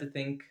you start to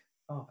think,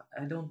 oh,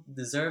 I don't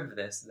deserve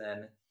this.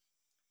 Then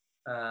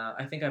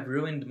I think I've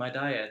ruined my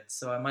diet,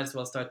 so I might as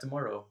well start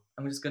tomorrow.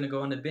 I'm just going to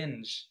go on a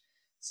binge.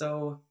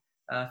 So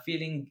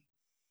feeling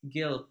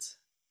guilt,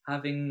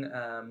 having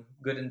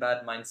good and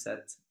bad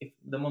mindset, if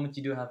the moment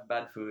you do have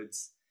bad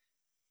foods,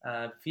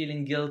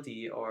 feeling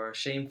guilty or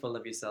shameful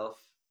of yourself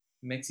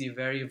makes you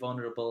very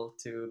vulnerable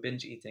to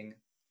binge eating.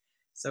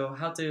 So,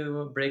 how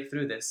to break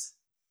through this?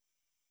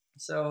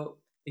 So,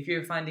 if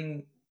you're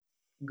finding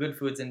good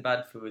foods and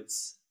bad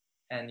foods,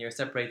 and you're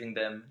separating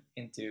them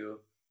into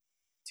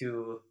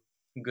two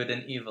good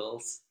and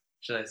evils,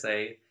 should I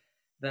say,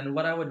 then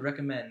what I would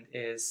recommend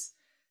is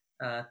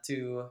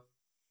to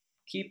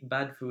keep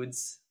bad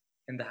foods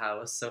in the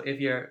house. So if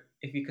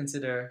you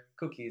consider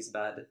cookies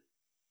bad,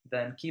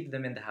 then keep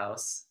them in the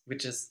house,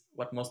 which is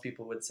what most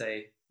people would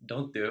say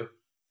don't do.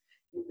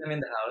 Keep them in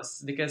the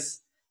house,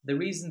 because the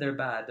reason they're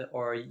bad,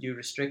 or you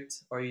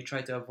restrict or you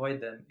try to avoid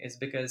them, is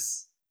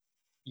because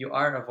you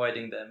are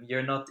avoiding them.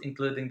 You're not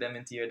including them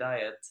into your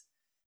diet.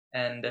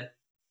 And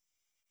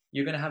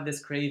you're going to have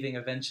this craving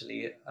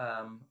eventually,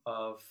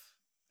 of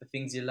the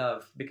things you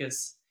love,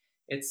 because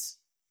it's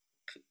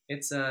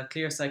it's a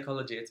clear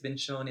psychology. It's been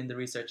shown in the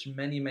research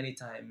many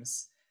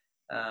times,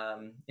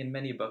 in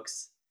many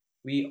books.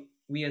 We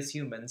as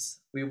humans,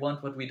 we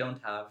want what we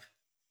don't have.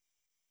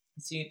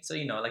 So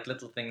like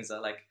little things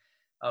are like,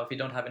 oh, if you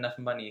don't have enough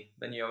money,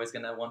 then you're always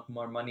gonna want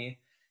more money.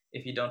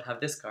 If you don't have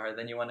this car,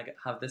 then you want to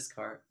have this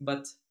car.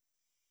 But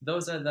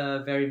those are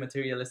the very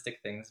materialistic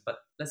things. But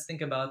let's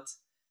think about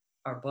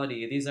our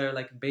body. These are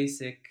like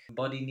basic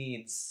body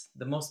needs,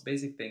 the most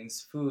basic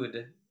things: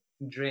 food,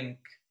 drink,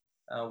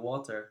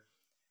 water.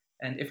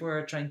 And if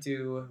we're trying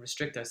to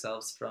restrict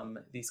ourselves from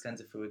these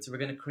kinds of foods, we're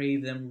going to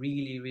crave them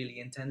really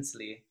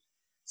intensely.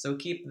 So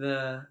keep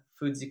the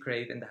foods you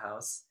crave in the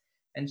house.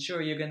 And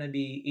sure, you're going to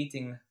be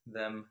eating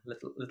them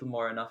little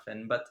more and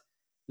often, but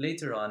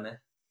later on,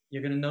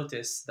 you're going to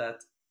notice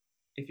that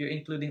if you're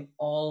including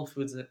all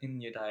foods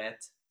in your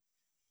diet,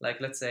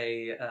 like let's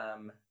say,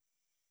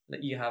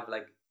 that you have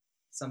like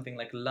something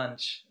like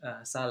lunch,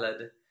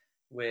 salad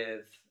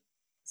with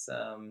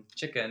some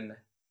chicken,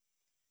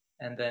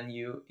 and then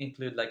you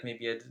include like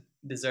maybe a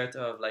dessert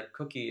of like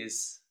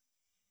cookies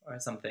or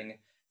something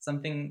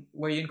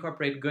where you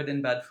incorporate good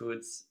and bad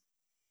foods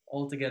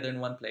all together in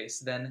one place,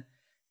 then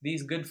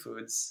these good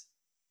foods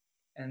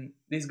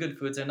these good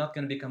foods are not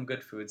going to become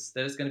good foods.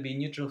 There's going to be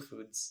neutral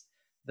foods.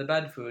 The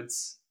bad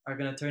foods are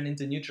going to turn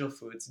into neutral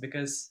foods,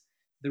 because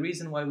the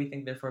reason why we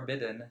think they're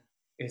forbidden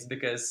is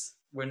because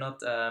we're not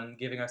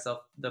giving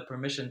ourselves the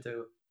permission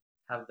to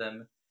have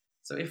them.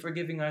 So if we're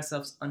giving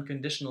ourselves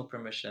unconditional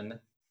permission,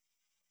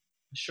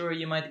 sure,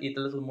 you might eat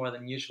a little more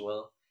than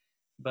usual,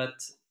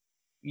 but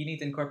you need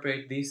to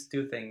incorporate these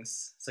two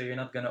things so you're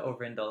not going to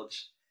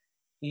overindulge.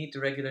 Eat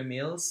regular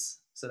meals,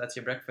 so that's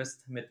your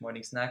breakfast, mid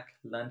morning snack,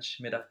 lunch,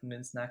 mid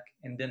afternoon snack,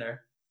 and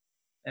dinner,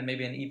 and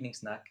maybe an evening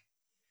snack.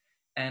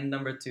 And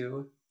number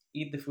two,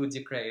 eat the foods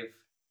you crave.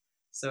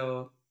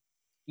 So,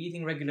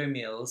 eating regular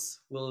meals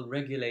will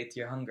regulate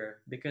your hunger,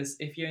 because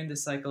if you're in the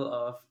cycle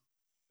of,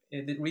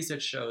 the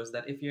research shows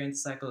that if you're in the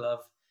cycle of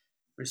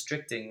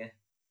restricting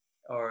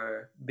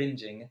or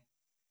binging,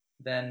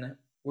 then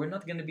we're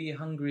not going to be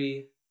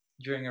hungry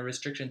during our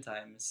restriction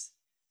times,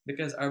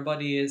 because our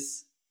body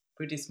is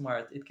pretty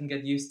smart. It can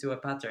get used to a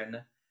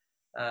pattern,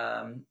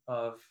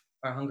 of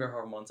our hunger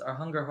hormones. Our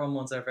hunger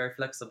hormones are very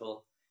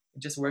flexible.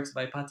 It just works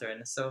by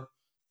pattern. So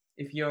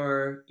if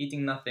you're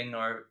eating nothing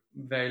or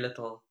very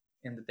little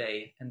in the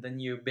day, and then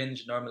you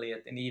binge normally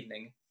in the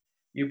evening,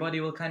 your body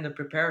will kind of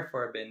prepare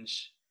for a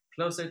binge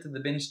closer to the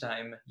binge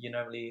time you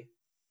normally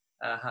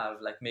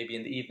have, like maybe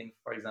in the evening,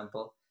 for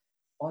example.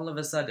 All of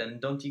a sudden,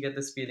 don't you get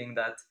this feeling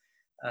that,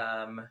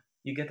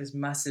 you get this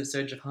massive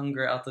surge of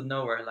hunger out of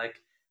nowhere?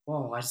 Like,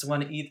 whoa, I just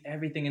want to eat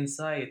everything in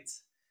sight.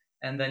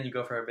 And then you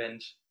go for a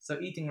binge. So,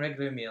 eating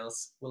regular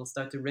meals will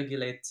start to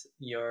regulate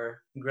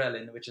your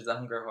ghrelin, which is a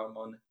hunger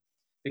hormone,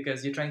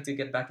 because you're trying to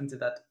get back into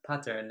that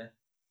pattern.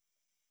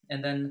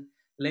 And then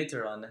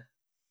later on,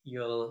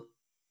 you'll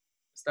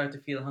start to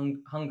feel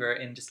hunger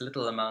in just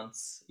little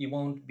amounts. You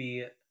won't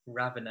be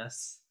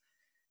ravenous.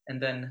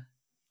 And then,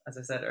 as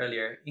I said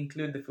earlier,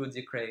 include the foods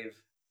you crave.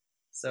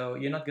 So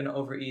you're not going to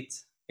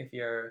overeat if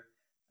you're,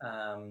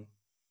 um,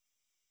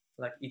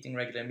 like eating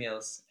regular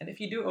meals. And if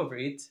you do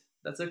overeat,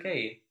 that's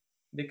okay,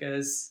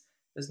 because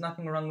there's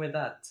nothing wrong with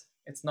that.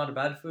 It's not a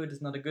bad food,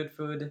 it's not a good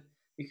food.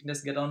 You can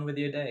just get on with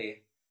your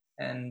day.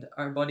 And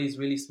our body is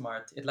really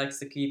smart. It likes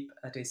to keep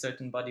at a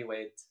certain body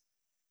weight.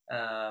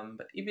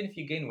 But even if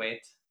you gain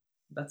weight,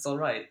 that's all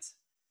right.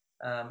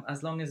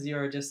 As long as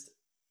you're just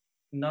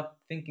not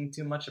thinking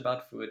too much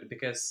about food,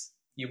 because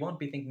you won't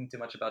be thinking too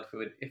much about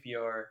food if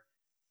you're,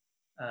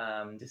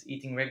 just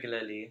eating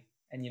regularly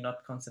and you're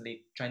not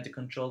constantly trying to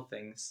control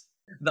things.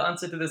 The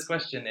answer to this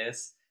question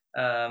is,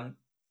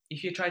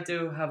 if you try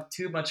to have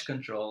too much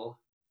control,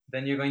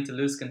 then you're going to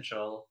lose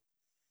control.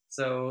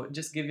 So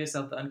just give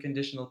yourself the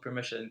unconditional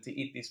permission to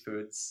eat these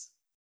foods.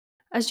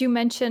 As you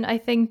mentioned, I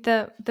think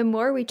the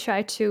more we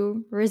try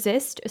to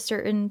resist a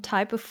certain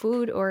type of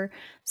food or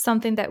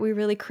something that we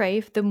really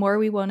crave, the more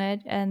we want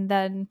it. And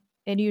then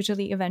it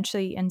usually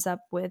eventually ends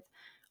up with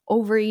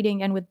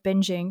overeating and with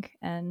binging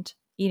and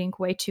eating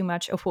way too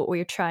much of what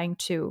we're trying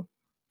to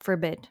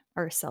forbid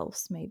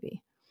ourselves,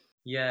 maybe.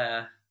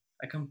 Yeah,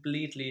 I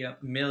completely, a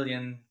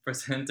million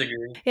percent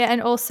agree. Yeah,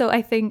 and also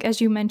I think, as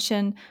you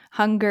mentioned,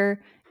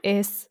 hunger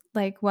is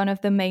like one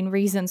of the main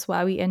reasons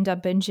why we end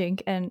up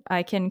binging. And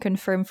I can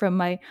confirm from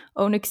my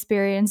own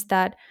experience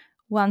that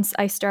once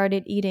I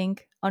started eating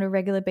on a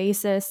regular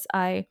basis,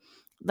 I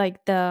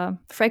like the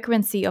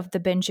frequency of the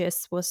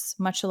binges was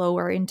much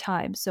lower in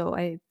time. So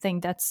I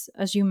think that's,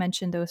 as you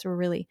mentioned, those were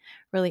really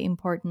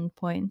important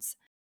points.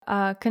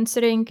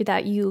 Considering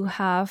that you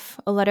have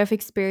a lot of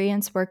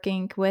experience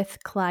working with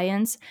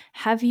clients,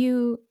 have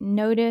you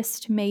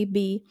noticed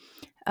maybe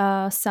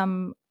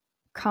some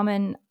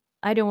common,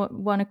 I don't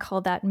want to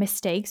call that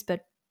mistakes,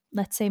 but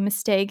let's say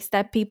mistakes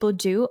that people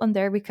do on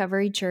their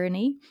recovery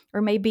journey,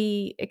 or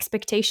maybe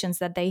expectations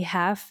that they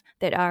have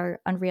that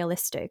are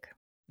unrealistic?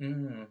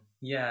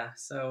 Yeah,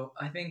 so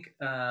I think,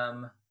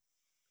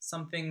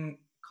 something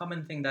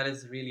common thing that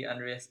is really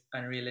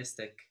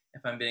unrealistic,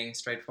 if I'm being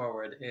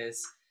straightforward,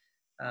 is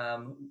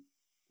um,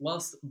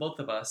 whilst both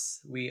of us,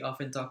 we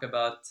often talk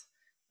about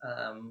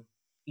um,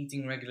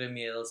 eating regular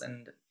meals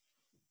and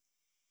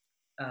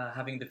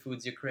having the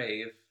foods you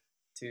crave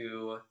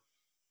to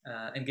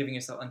and giving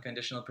yourself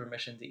unconditional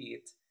permission to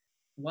eat.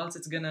 Whilst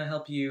it's gonna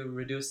help you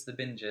reduce the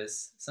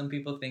binges, some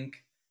people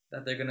think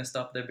that they're gonna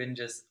stop their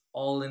binges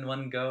all in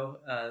one go.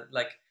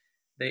 Like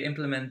they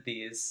implement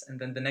these, and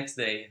then the next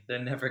day they're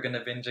never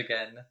gonna binge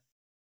again.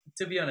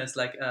 To be honest,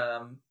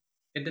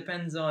 it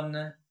depends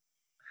on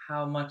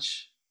how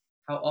much,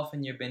 how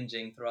often you're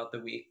binging throughout the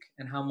week,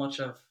 and how much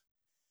of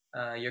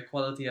your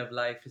quality of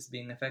life is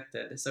being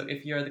affected. So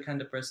if you're the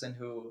kind of person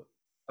who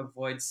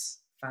avoids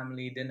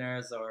family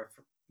dinners or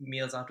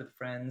meals out with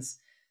friends,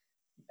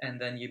 and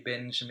then you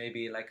binge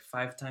maybe like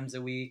 5 times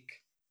a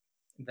week,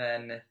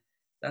 then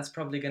that's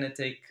probably going to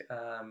take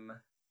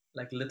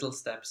like little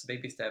steps,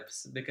 baby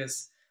steps,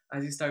 because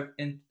as you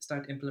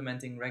start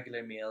implementing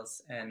regular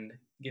meals and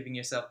giving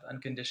yourself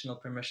unconditional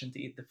permission to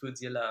eat the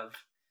foods you love,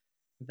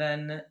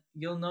 then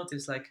you'll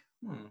notice like,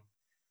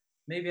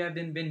 maybe I've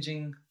been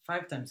binging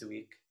 5 times a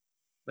week,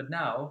 but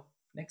now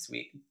next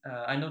week,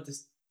 I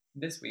noticed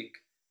this week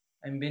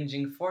I'm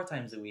binging 4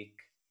 times a week.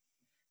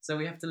 So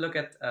we have to look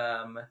at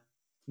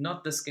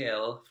not the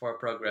scale for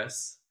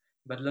progress,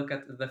 but look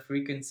at the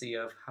frequency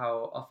of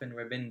how often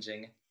we're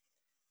binging.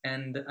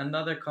 And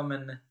another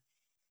common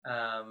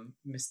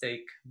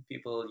mistake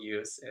people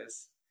use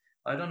is,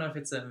 I don't know if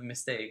it's a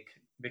mistake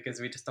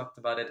because we just talked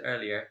about it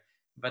earlier,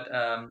 but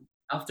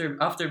after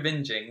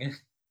binging,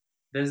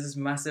 there's this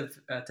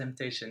massive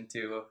temptation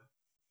to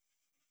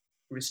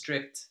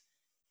restrict,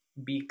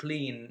 be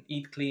clean,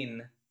 eat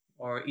clean,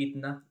 or eat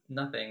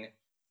nothing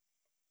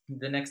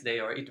the next day,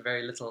 or eat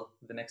very little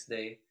the next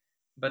day.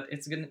 But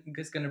it's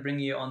gonna bring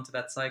you onto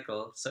that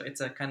cycle. So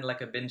it's a kind of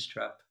like a binge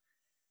trap.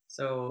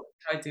 So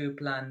try to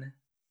plan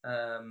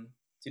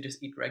to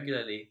just eat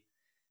regularly.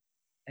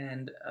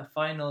 And a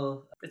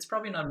final, it's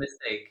probably not a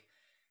mistake.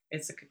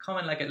 It's a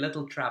common like a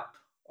little trap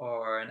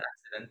or an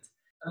accident.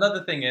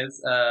 Another thing is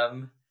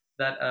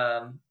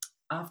that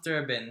after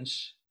a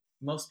binge,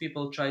 most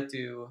people try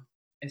to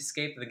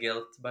escape the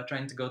guilt by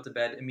trying to go to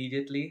bed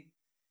immediately.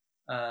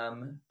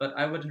 But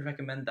I wouldn't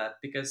recommend that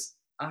because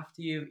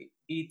after you've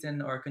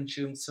eaten or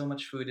consumed so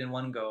much food in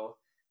one go,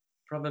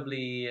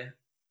 probably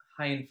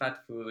high in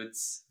fat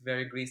foods,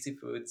 very greasy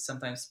foods,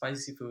 sometimes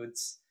spicy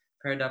foods,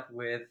 paired up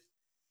with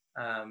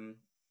um,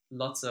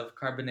 lots of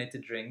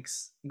carbonated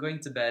drinks, going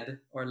to bed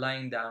or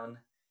lying down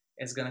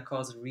is going to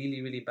cause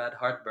really, really bad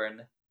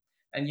heartburn.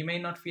 And you may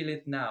not feel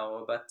it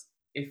now, but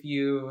if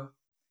you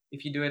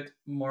if you do it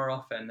more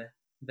often,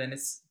 then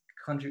it's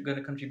going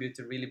to contribute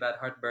to really bad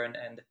heartburn,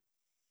 and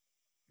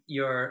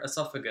your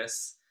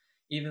esophagus,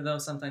 even though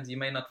sometimes you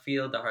may not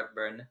feel the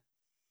heartburn.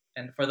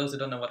 And for those who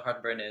don't know what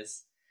heartburn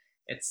is,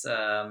 it's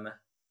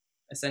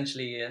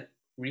essentially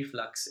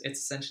reflux. It's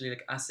essentially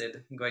like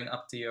acid going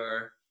up to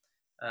your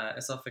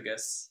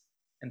esophagus,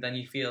 and then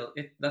you feel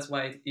it. That's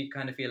why you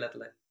kind of feel it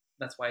like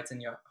that's why it's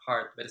in your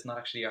heart, but it's not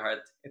actually your heart.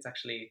 It's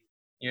actually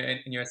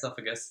in your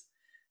esophagus.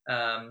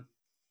 Um,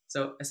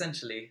 so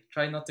essentially,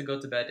 try not to go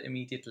to bed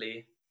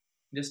immediately.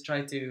 Just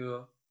try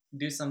to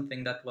do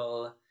something that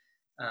will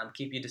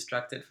keep you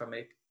distracted from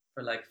it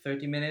for like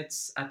 30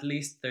 minutes, at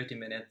least 30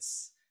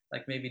 minutes.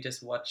 Like maybe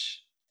just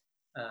watch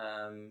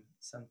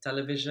some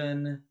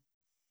television,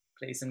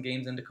 play some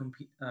games on the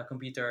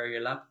computer or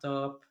your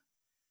laptop,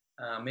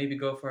 maybe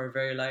go for a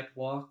very light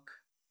walk,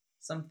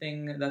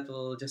 something that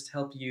will just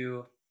help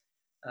you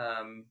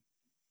um,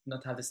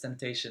 not have this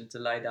temptation to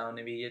lie down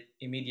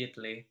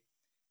immediately.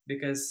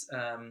 Because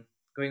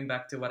going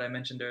back to what I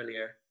mentioned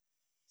earlier,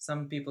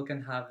 some people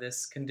can have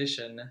this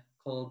condition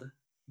called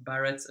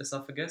Barrett's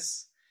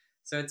esophagus.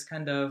 So it's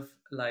kind of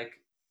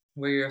like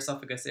where your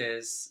esophagus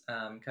is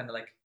kind of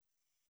like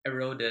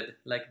eroded,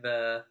 like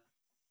the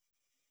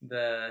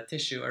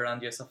tissue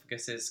around your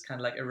esophagus is kind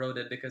of like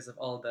eroded because of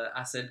all the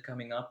acid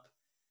coming up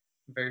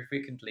very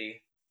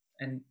frequently,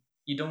 and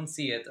you don't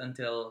see it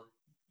until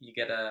you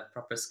get a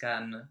proper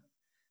scan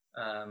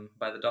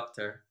by the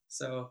doctor.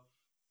 So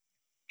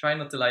try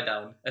not to lie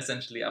down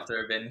essentially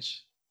after a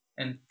binge,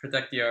 and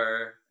protect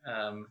your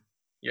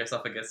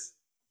esophagus.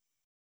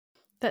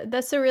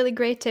 That's a really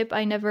great tip.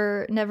 I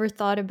never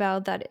thought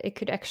about that it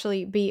could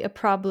actually be a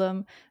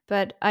problem,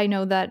 but I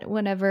know that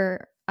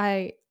whenever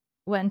I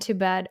went to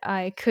bed,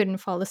 I couldn't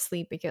fall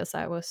asleep because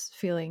I was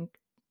feeling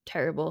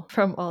terrible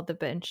from all the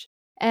binge.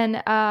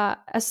 And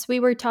as we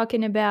were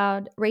talking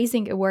about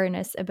raising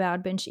awareness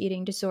about binge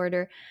eating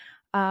disorder,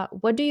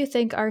 what do you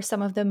think are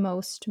some of the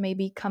most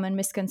maybe common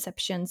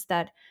misconceptions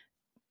that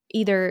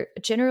either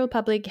general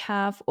public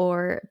have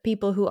or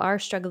people who are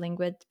struggling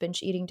with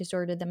binge eating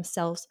disorder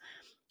themselves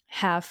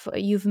have?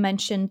 You've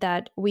mentioned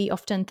that we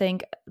often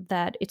think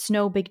that it's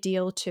no big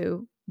deal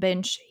to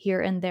binge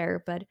here and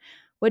there, but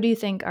what do you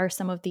think are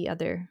some of the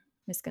other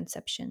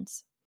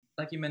misconceptions?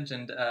 Like you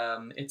mentioned,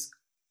 it's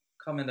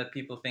common that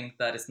people think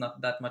that it's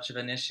not that much of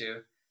an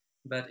issue,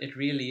 but it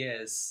really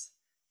is.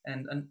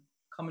 And a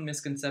common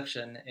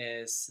misconception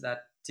is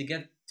that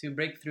to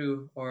break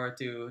through or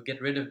to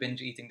get rid of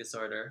binge eating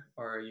disorder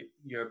or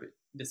your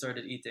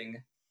disordered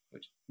eating,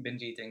 which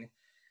binge eating,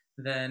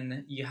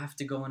 then you have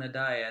to go on a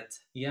diet.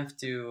 You have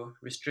to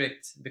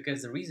restrict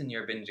because the reason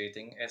you're binge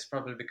eating is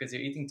probably because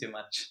you're eating too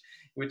much,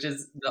 which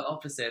is the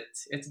opposite.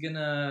 It's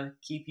gonna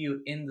keep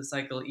you in the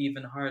cycle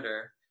even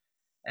harder.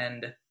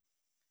 And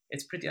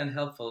it's pretty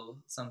unhelpful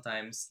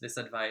sometimes, this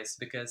advice,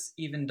 because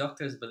even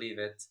doctors believe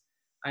it.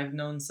 I've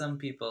known some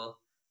people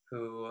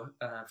who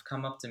have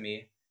come up to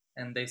me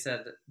and they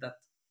said that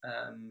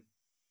um,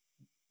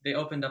 they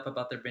opened up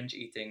about their binge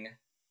eating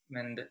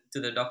and to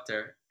the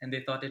doctor, and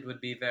they thought it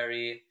would be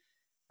very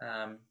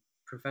um,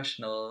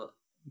 professional,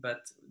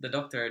 but the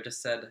doctor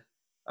just said,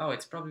 "Oh,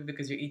 it's probably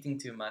because you're eating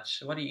too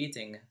much. What are you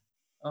eating?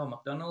 Oh,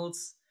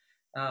 McDonald's.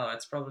 Oh,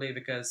 it's probably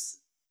because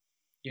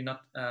you're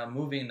not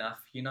moving enough.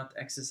 You're not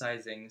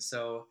exercising.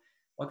 So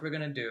what we're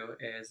gonna do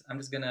is I'm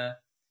just gonna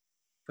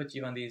put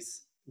you on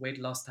these weight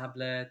loss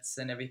tablets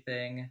and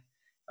everything,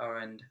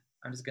 and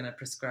I'm just gonna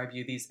prescribe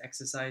you these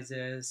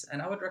exercises,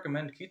 and I would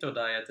recommend keto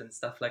diet and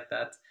stuff like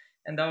that."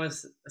 And that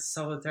was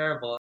so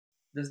terrible.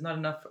 There's not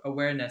enough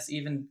awareness,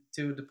 even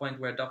to the point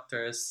where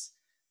doctors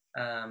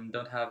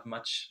don't have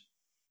much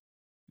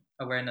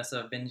awareness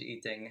of binge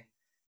eating,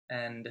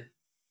 and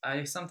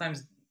I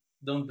sometimes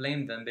don't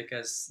blame them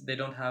because they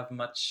don't have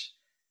much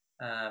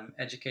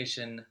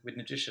education with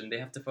nutrition. They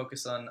have to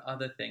focus on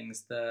other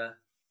things, the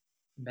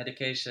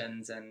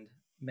medications and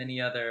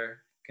many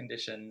other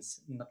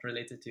conditions not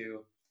related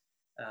to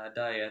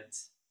diet.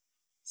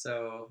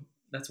 So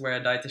that's where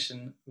a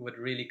dietitian would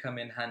really come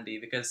in handy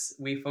because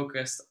we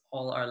focused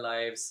all our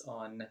lives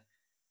on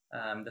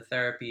the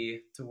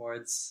therapy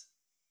towards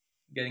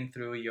getting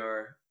through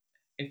your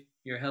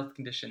health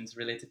conditions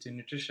related to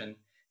nutrition.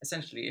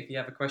 Essentially, if you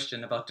have a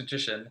question about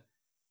nutrition,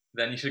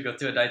 then you should go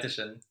to a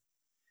dietitian.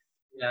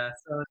 Yeah,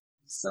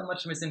 so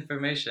much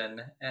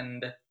misinformation,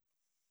 and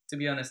to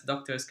be honest,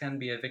 doctors can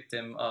be a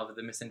victim of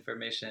the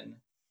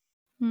misinformation.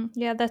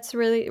 Yeah, that's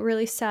really,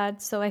 really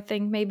sad. So I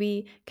think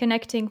maybe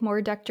connecting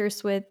more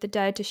doctors with the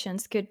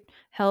dietitians could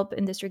help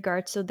in this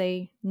regard so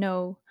they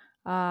know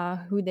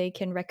who they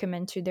can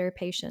recommend to their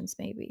patients,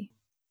 maybe.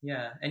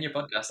 Yeah, and your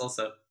podcast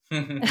also.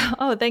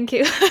 Oh, thank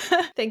you.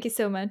 Thank you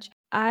so much.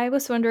 I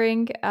was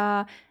wondering,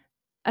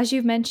 as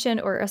you've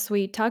mentioned, or as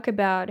we talk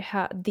about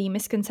how the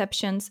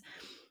misconceptions,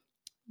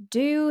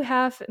 do you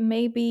have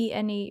maybe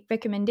any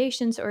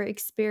recommendations or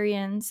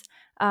experience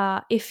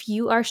if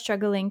you are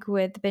struggling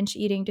with binge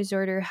eating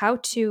disorder, how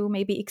to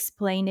maybe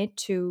explain it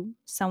to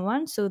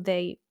someone so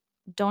they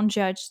don't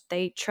judge,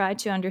 they try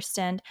to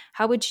understand?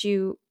 How would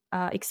you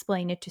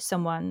explain it to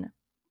someone,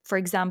 for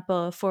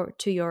example, for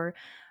to your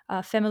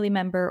family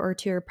member or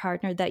to your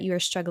partner that you are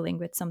struggling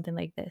with something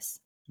like this?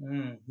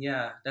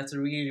 Yeah, that's a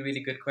really,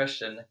 really good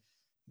question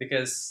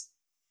because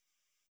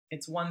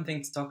it's one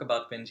thing to talk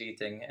about binge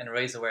eating and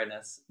raise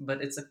awareness,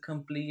 but it's a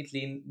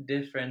completely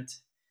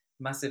different,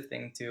 massive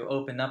thing to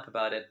open up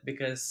about it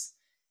because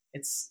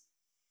it's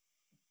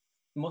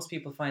most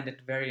people find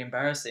it very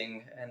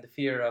embarrassing and the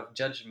fear of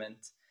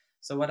judgment.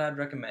 So, what I'd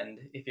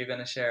recommend if you're going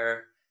to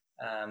share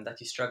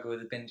that you struggle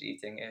with binge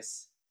eating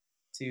is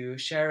to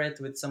share it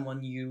with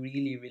someone you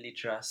really, really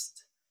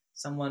trust,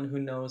 someone who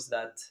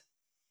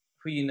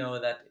you know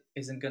that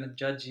isn't going to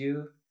judge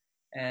you.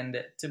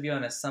 And to be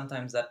honest,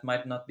 sometimes that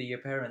might not be your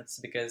parents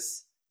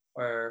because,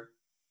 or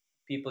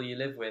people you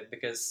live with,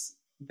 because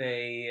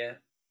they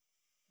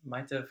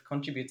might have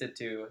contributed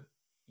to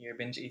your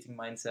binge eating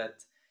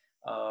mindset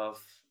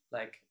of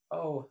like,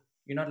 oh,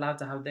 you're not allowed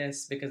to have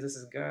this because this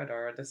is good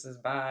or this is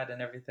bad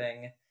and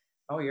everything.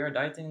 Oh, you're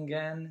dieting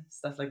again,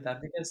 stuff like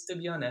that. Because to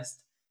be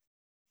honest,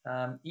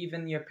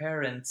 even your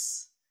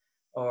parents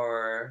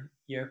or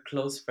your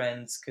close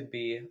friends could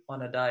be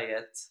on a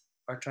diet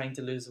or trying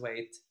to lose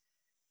weight,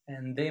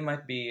 and they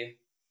might be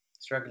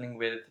struggling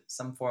with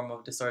some form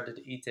of disordered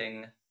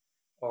eating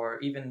or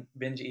even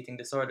binge eating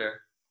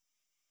disorder.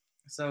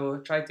 So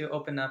try to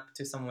open up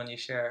to someone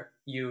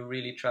you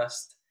really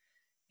trust,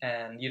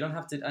 and you don't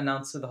have to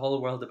announce to the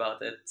whole world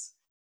about it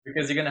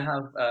because you're gonna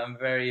have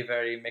very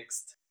very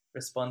mixed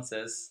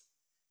responses.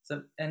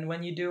 So and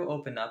when you do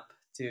open up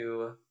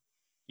to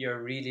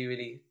your really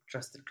really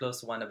trusted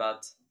close one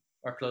about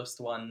or close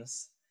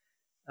ones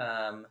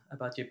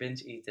about your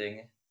binge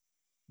eating,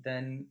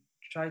 then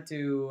try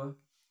to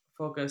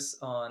focus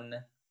on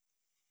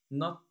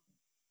not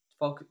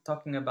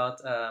talking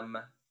about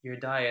your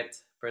diet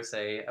per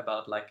se,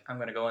 about like, I'm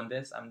going to go on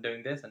this, I'm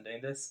doing this, I'm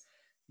doing this,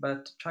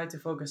 but try to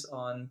focus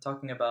on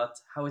talking about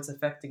how it's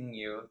affecting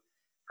you,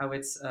 how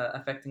it's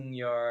affecting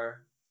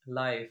your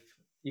life.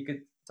 You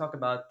could talk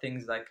about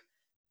things like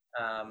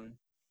um,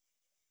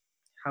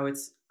 how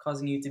it's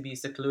causing you to be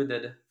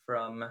secluded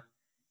from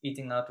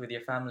eating out with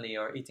your family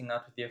or eating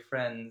out with your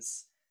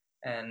friends,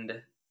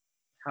 and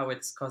how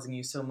it's causing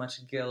you so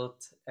much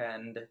guilt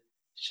and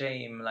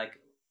shame. Like,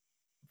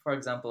 for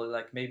example,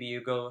 like maybe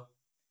you go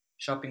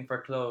shopping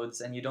for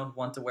clothes and you don't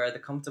want to wear the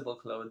comfortable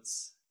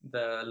clothes,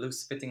 the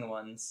loose fitting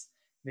ones,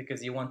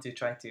 because you want to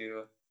try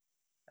to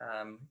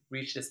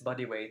reach this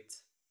body weight.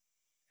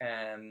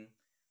 um,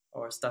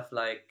 or stuff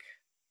like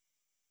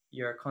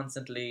you're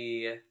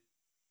constantly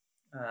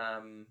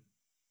um,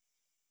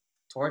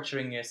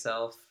 torturing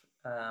yourself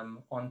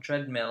on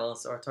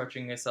treadmills or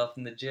torturing yourself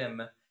in the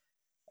gym,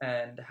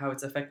 and how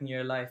it's affecting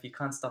your life. You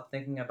can't stop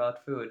thinking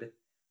about food.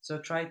 So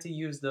try to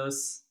use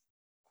those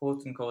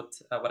quote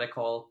unquote, what I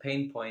call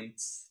pain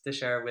points, to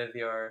share with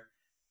your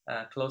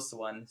close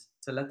ones,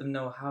 to let them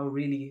know how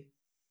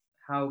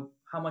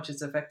much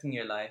it's affecting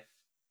your life.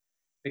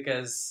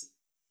 Because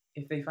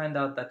if they find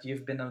out that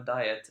you've been on a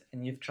diet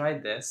and you've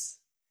tried this,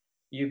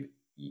 you,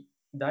 you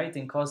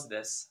dieting caused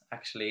this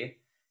actually,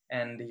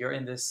 and you're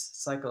in this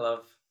cycle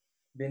of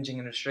binging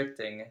and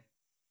restricting,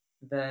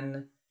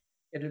 then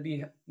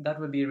that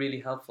would be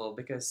really helpful,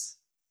 because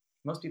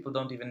most people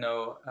don't even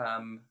know,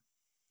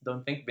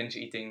 don't think binge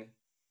eating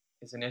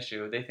is an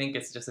issue. They think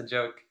it's just a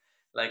joke,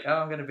 like, oh,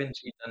 I'm gonna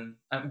binge on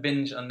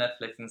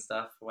Netflix and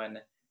stuff,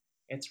 when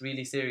it's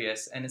really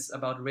serious, and it's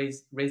about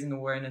raising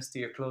awareness to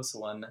your close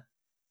one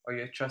or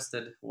your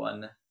trusted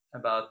one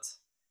about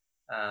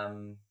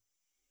um,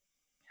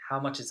 how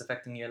much it's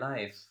affecting your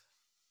life.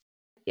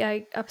 Yeah,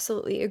 I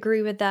absolutely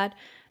agree with that.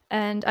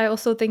 And I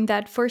also think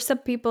that for some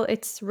people,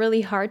 it's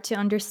really hard to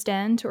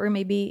understand or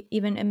maybe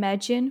even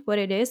imagine what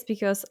it is.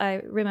 Because I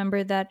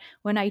remember that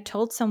when I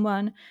told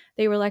someone,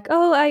 they were like,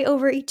 oh, I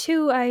overeat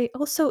too. I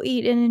also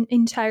eat an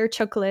entire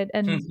chocolate.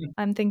 And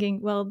I'm thinking,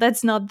 well,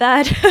 that's not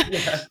that.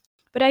 Yeah.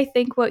 But I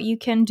think what you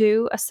can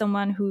do as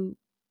someone who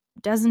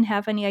doesn't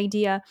have any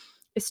idea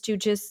is to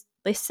just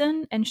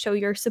listen and show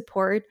your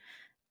support.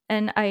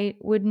 And I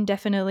wouldn't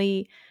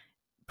definitely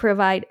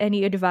provide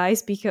any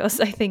advice because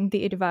I think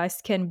the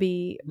advice can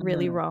be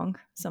really Mhm. wrong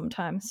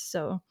sometimes.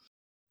 So,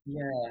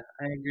 Yeah,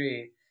 I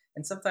agree.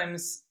 And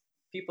sometimes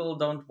people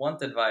don't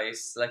want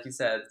advice, like you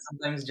said.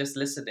 Sometimes just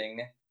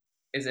listening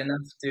is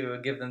enough to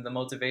give them the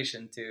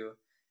motivation to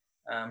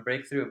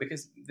break through,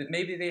 because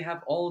maybe they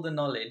have all the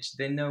knowledge,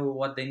 they know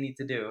what they need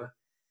to do,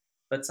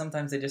 but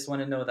sometimes they just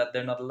want to know that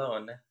they're not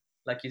alone,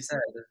 like you said,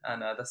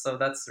 Anna. So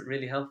that's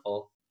really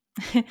helpful.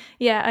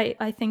 yeah,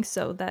 I think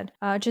so that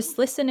just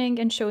listening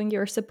and showing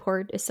your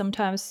support is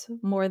sometimes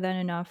more than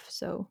enough.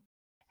 So,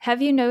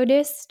 have you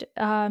noticed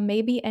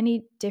maybe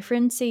any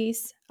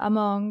differences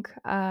among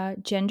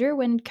gender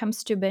when it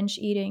comes to binge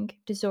eating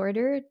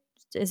disorder?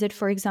 Is it,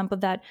 for example,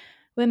 that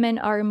women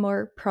are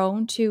more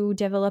prone to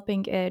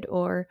developing it,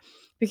 or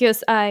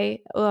because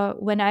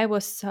when I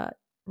was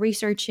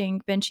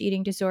researching binge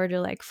eating disorder,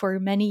 like for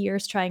many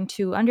years, trying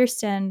to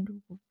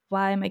understand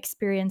why I'm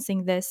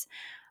experiencing this,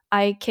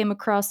 I came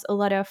across a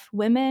lot of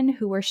women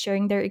who were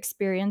sharing their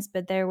experience,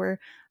 but there were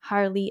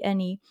hardly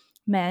any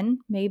men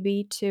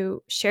maybe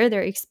to share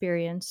their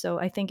experience. So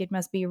I think it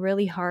must be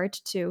really hard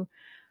to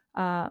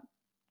uh,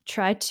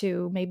 try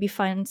to maybe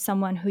find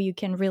someone who you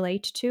can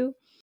relate to.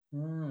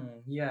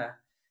 Yeah,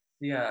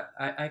 yeah,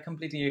 I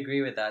completely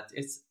agree with that.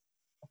 It's,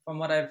 from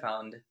what I've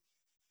found,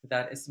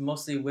 that it's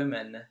mostly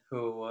women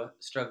who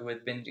struggle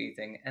with binge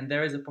eating, and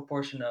there is a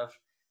proportion of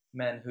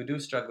men who do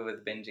struggle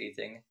with binge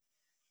eating,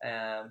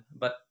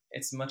 but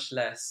it's much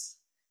less.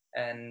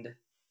 And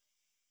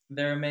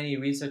there are many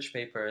research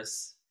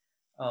papers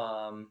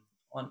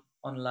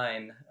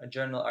online,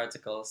 journal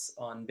articles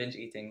on binge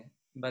eating,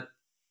 but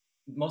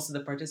most of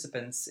the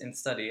participants in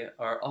study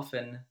are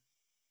often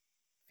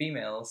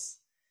females,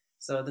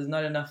 so there's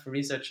not enough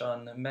research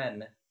on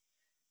men.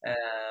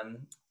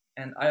 Um,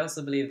 and I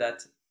also believe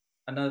that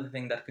another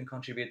thing that can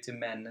contribute to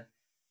men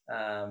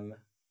um,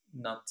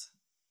 not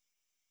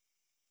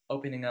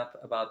opening up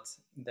about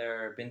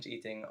their binge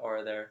eating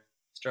or their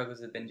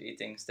struggles with binge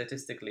eating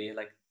statistically,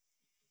 like,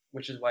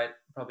 which is why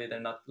probably they're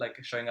not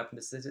like showing up in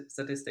the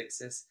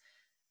statistics, is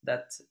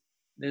that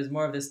there's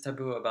more of this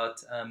taboo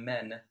about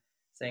men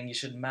saying you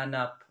should man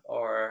up,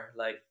 or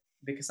like,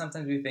 because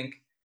sometimes we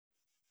think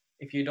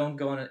if you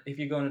go on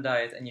a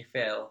diet and you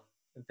fail,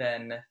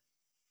 then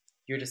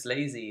you're just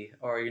lazy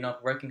or you're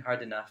not working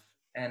hard enough.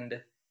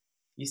 And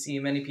you see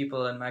many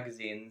people in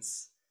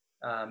magazines,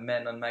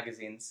 men on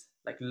magazines,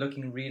 like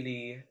looking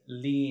really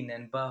lean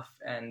and buff,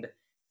 and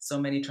so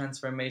many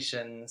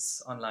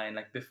transformations online,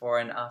 like before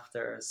and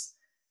afters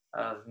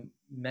of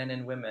men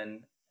and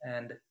women.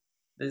 And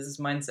there's this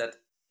mindset.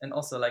 And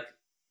also, like,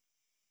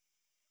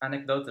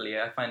 anecdotally,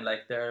 I find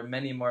like there are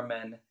many more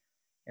men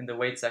in the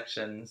weight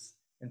sections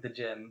in the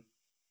gym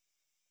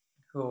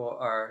who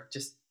are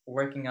just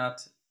working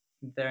out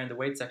there in the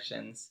weight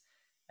sections,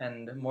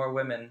 and more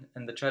women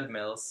in the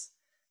treadmills,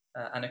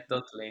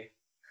 anecdotally.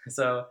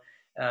 So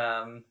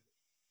um,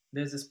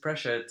 there's this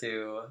pressure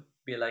to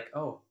be like,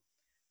 oh,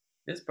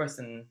 this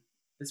person,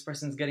 this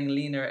person's getting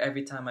leaner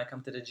every time I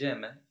come to the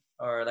gym,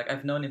 or like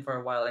I've known him for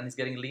a while and he's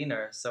getting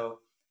leaner,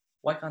 so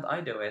why can't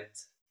I do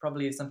it?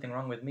 Probably something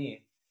wrong with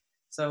me.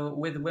 So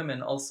with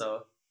women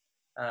also,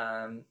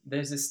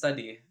 there's this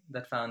study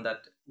that found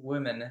that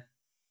women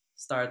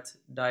start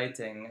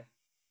dieting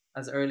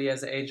as early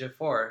as the age of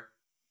 4,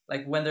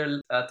 like when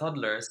they're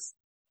toddlers,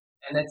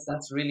 and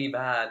that's really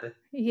bad.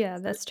 Yeah,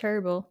 that's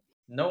terrible.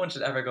 No one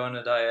should ever go on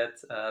a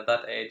diet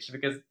that age,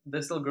 because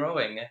they're still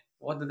growing.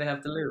 What do they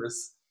have to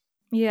lose?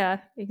 Yeah,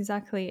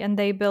 exactly. And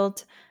they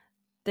built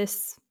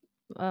this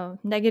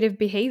negative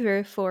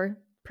behavior for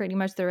pretty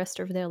much the rest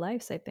of their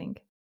lives, I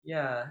think.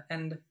 Yeah,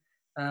 and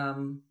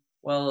um,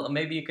 well,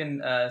 maybe you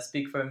can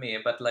speak for me,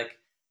 but like,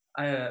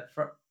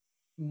 for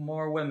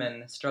more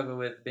women struggle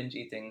with binge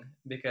eating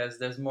because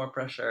there's more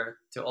pressure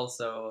to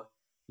also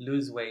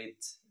lose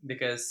weight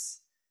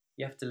because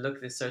you have to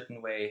look this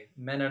certain way.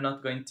 Men are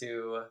not going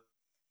to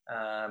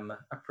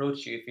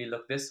approach you if you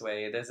look this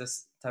way. There's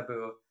this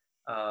taboo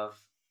of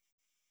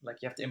like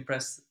you have to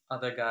impress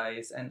other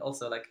guys, and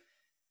also like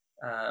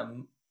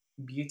um,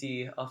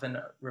 beauty often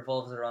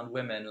revolves around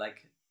women.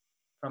 Like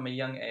from a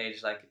young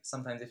age, like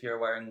sometimes if you're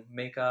wearing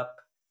makeup,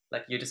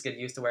 like you just get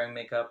used to wearing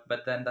makeup,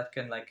 but then that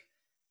can like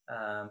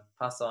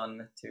pass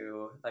on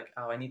to like,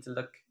 oh, I need to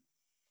look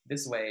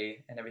this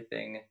way and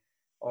everything,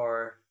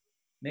 or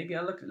maybe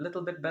I look a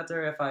little bit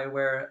better if I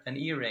wear an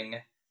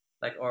earring,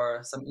 like, or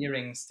some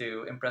earrings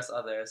to impress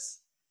others.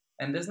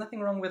 And there's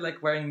nothing wrong with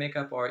like wearing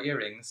makeup or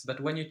earrings,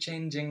 but when you're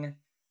changing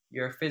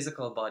your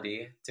physical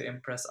body to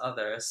impress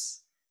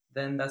others,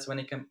 then that's when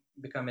it can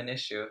become an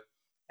issue.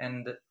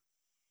 And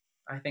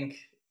I think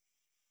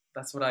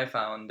that's what I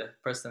found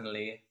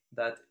personally,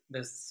 that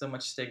there's so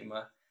much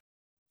stigma.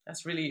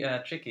 That's really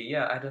tricky.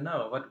 Yeah, I don't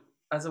know. What,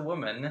 as a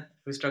woman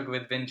who struggle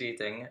with binge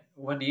eating,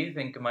 what do you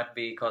think might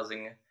be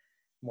causing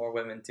more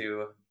women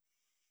to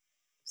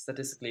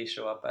statistically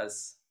show up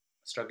as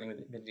struggling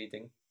with binge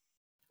eating?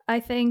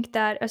 I think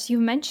that, as you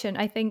mentioned,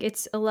 I think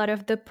it's a lot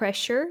of the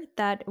pressure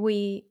that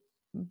we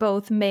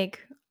both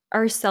make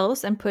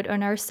ourselves and put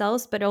on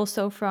ourselves, but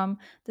also from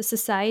the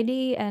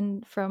society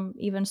and from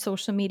even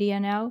social media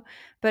now.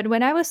 But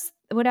what I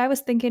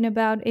was thinking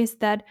about is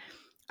that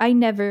I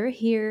never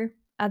hear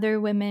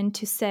other women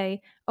to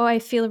say, "Oh, I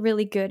feel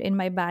really good in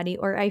my body,"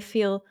 or "I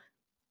feel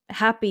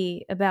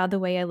happy about the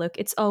way I look."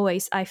 It's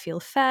always, "I feel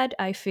fat,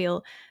 I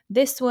feel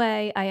this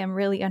way, I am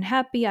really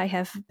unhappy, I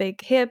have big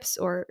hips,"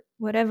 or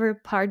whatever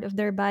part of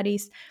their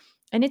bodies.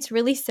 And it's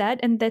really sad.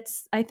 And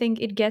that's, I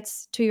think it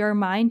gets to your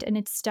mind and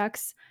it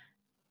stucks.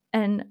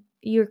 And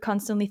you're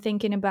constantly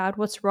thinking about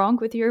what's wrong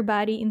with your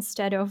body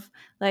instead of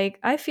like,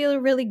 "I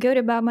feel really good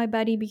about my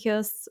body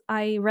because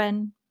I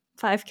ran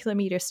 5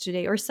 kilometers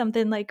today," or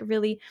something like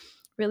really,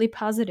 really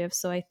positive.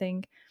 So I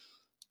think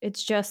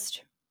it's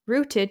just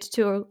rooted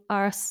to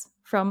us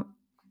from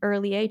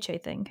early age, I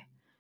think.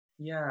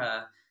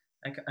 Yeah,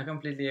 I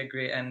completely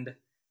agree. And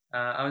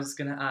I was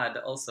going to add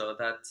also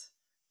that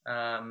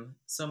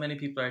so many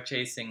people are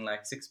chasing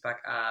like six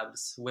pack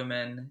abs,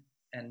 women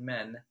and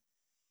men.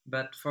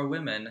 But for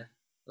women,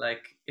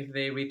 like if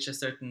they reach a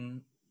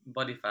certain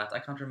body fat, I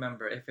can't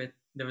remember if it,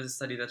 there was a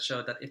study that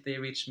showed that if they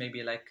reach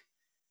maybe like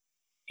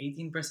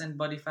 18%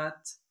 body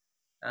fat,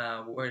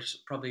 which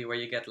probably where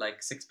you get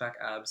like six pack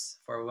abs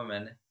for a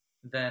woman,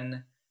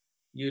 then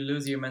you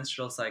lose your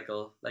menstrual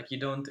cycle. Like you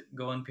don't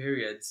go on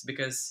periods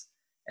because,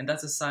 and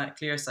that's a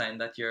clear sign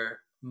that you're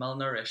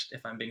malnourished,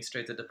 if I'm being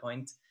straight to the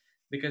point,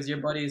 because your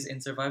body is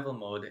in survival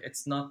mode.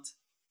 It's not,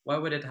 why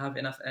would it have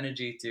enough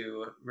energy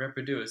to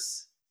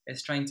reproduce?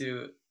 It's trying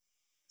to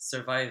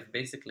survive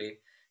basically.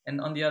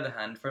 And on the other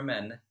hand, for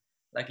men,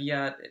 like,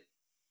 yeah,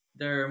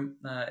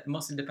 it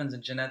mostly depends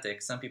on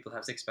genetics. Some people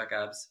have six pack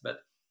abs,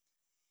 but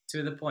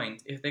to the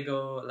point, if they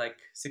go like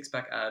six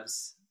pack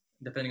abs,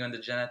 depending on the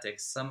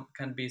genetics, some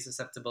can be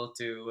susceptible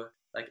to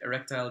like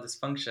erectile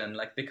dysfunction.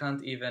 Like they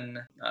can't even,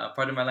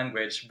 pardon my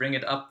language, bring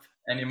it up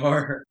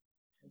anymore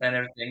and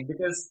everything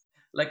because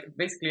like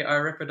basically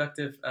our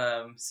reproductive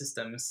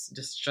systems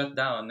just shut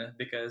down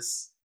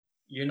because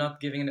you're not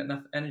giving it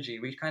enough energy.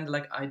 We kind of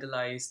like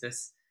idolize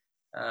this,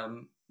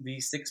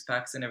 these six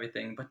packs and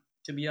everything, but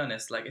to be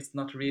honest, like it's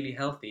not really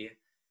healthy.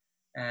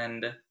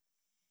 And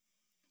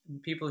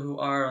people who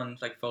are on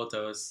like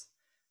photos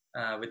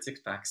with six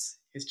packs,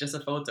 it's just a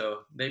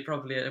photo. They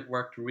probably have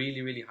worked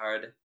really, really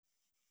hard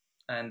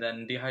and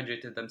then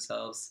dehydrated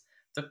themselves,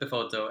 took the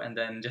photo, and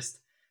then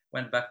just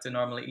went back to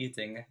normally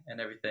eating and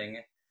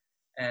everything.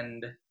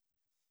 And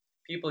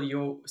people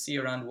you see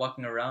around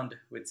walking around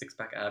with six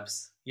pack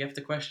abs, you have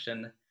to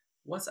question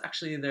what's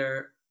actually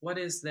their, what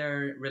is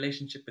their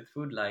relationship with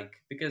food like?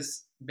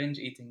 Because binge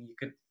eating, you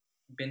could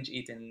binge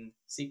eat in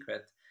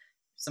secret.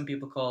 Some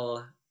people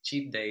call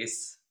cheat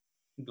days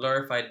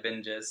glorified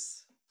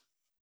binges.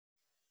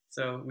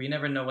 So we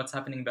never know what's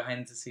happening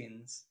behind the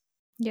scenes.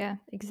 Yeah,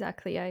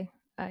 exactly.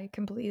 I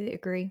completely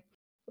agree.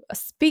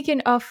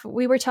 Speaking of,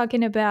 we were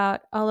talking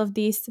about all of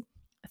these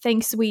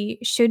things we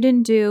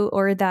shouldn't do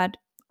or that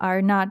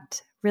are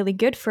not really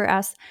good for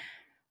us.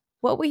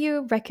 What would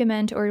you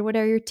recommend, or what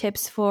are your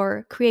tips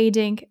for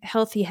creating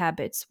healthy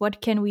habits?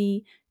 What can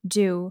we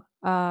do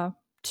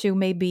to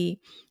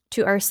maybe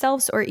to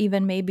ourselves, or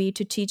even maybe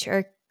to teach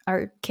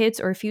our kids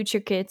or future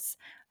kids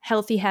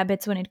healthy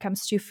habits when it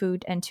comes to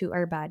food and to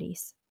our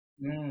bodies?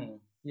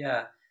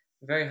 Yeah,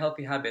 very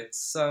healthy habits.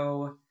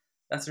 So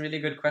that's a really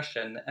good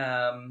question.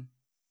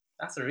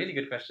 That's a really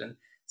good question.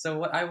 So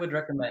what I would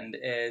recommend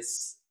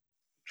is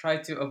try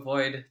to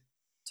avoid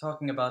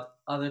talking about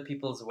other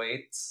people's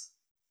weights.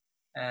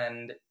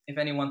 And if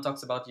anyone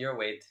talks about your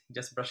weight,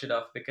 just brush it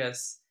off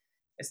because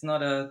it's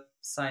not a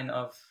sign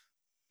of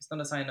it's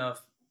not a sign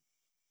of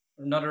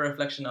not a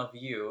reflection of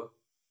you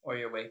or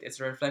your weight. It's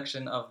a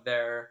reflection of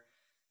their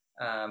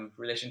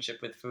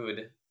relationship with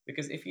food.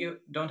 Because if you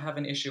don't have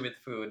an issue with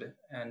food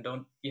and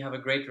don't you have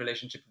a great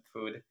relationship with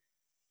food,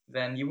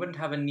 then you wouldn't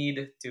have a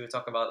need to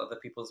talk about other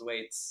people's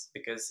weights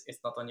because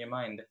it's not on your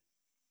mind.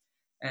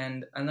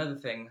 And another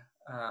thing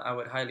I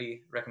would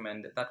highly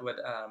recommend that would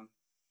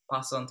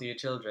pass on to your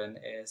children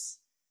is,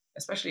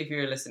 especially if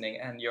you're listening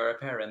and you're a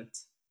parent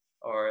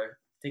or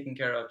taking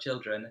care of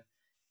children,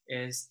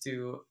 is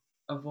to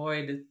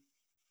avoid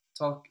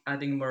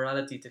adding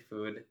morality to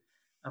food.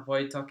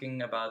 Avoid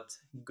talking about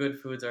good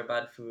foods or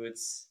bad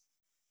foods.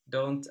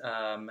 Don't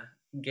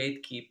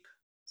gatekeep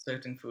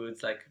certain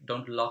foods, like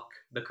don't lock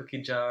the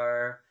cookie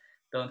jar,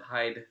 don't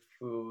hide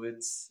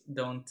foods,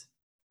 don't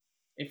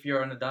if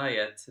you're on a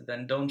diet,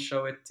 then don't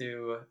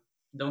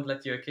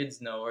let your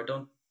kids know, or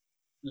don't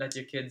let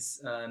your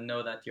kids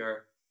know that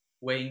you're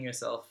weighing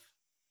yourself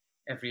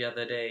every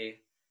other day,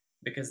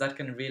 because that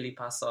can really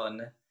pass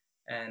on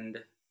and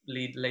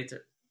lead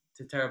later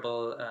to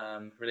terrible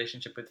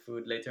relationship with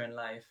food later in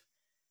life.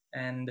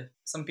 And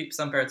some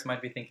parents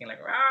might be thinking like,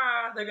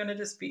 ah, they're gonna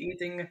just be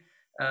eating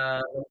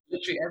uh,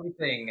 literally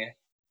everything.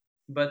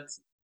 But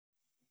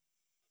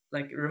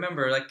like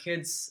remember, like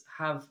kids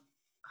have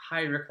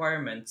high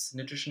requirements,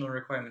 nutritional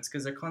requirements,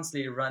 because they're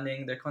constantly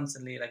running, they're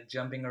constantly like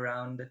jumping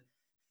around.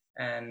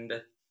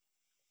 And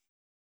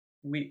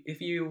we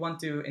if you want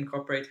to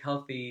incorporate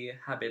healthy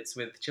habits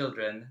with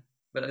children,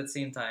 but at the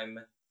same time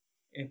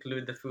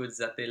include the foods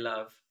that they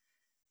love,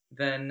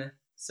 then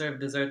serve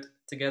dessert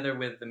together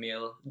with the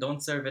meal.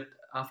 Don't serve it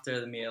after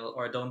the meal,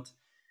 or don't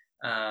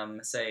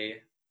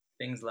say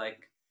things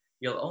like,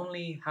 you'll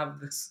only have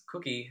this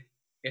cookie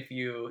if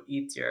you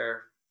eat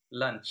your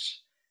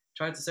lunch.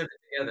 Try to serve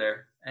it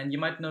together, and you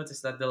might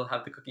notice that they'll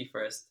have the cookie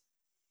first,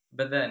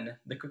 but then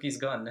the cookie's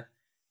gone.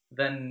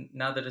 Then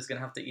now they're just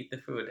gonna have to eat the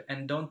food,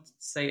 and don't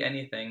say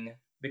anything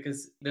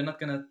because they're not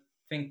gonna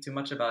think too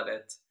much about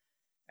it.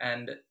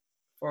 And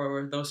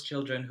for those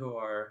children who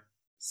are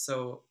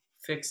so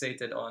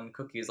fixated on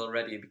cookies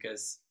already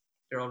because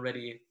they're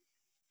already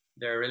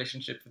their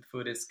relationship with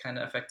food is kind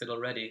of affected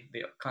already,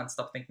 they can't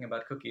stop thinking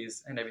about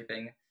cookies and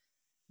everything,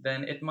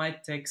 then it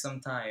might take some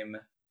time,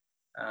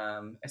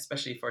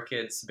 especially for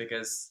kids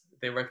because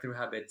they work through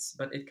habits,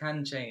 but it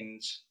can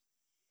change.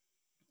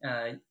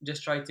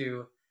 Just try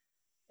to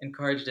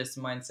encourage this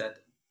mindset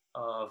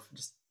of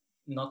just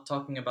not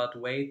talking about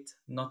weight,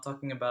 not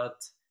talking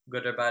about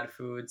good or bad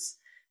foods,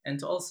 and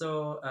to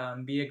also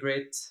be a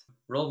great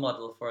role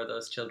model for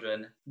those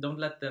children. Don't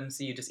let them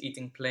see you just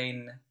eating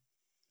plain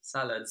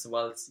salads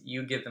whilst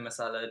you give them a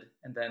salad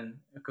and then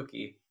a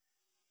cookie.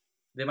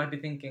 They might be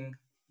thinking,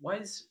 why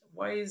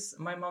is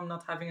my mom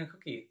not having a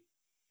cookie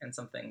and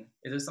something?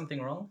 Is there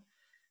something wrong?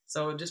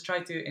 So just try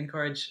to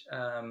encourage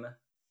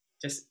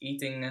just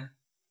eating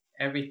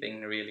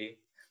everything really,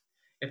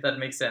 if that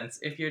makes sense.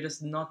 If you're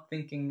just not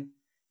thinking,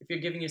 if you're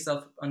giving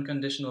yourself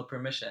unconditional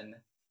permission,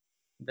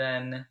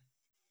 then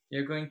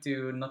you're going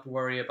to not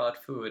worry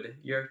about food.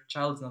 Your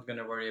child's not going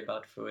to worry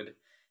about food.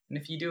 And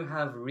if you do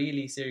have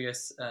really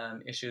serious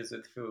issues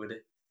with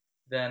food,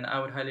 then I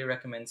would highly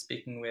recommend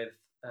speaking with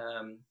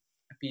a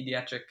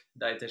pediatric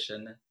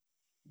dietitian,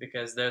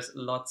 because there's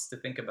lots to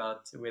think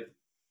about with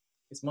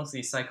it's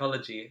mostly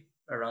psychology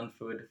around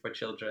food for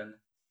children.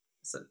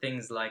 So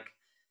things like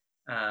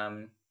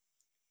um,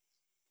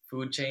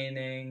 food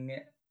chaining,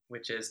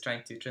 which is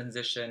trying to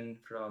transition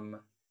from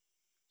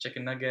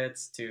chicken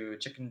nuggets to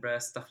chicken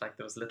breast, stuff like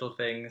those little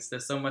things.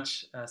 There's so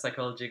much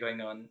psychology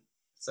going on.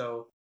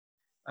 So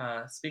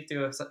speak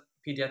to a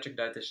pediatric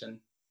dietitian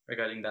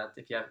regarding that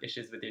if you have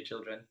issues with your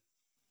children.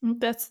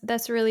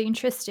 That's really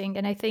interesting,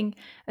 and I think,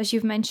 as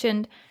you've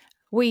mentioned,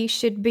 we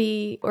should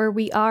be, or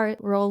we are,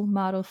 role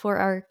model for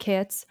our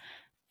kids.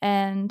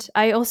 And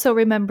I also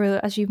remember,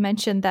 as you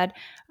mentioned, that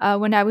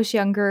when I was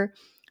younger,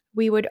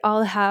 we would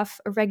all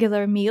have a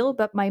regular meal,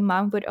 but my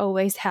mom would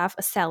always have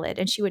a salad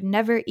and she would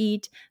never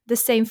eat the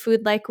same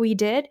food like we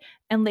did.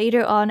 And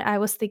later on, I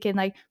was thinking,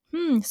 like,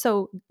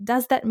 so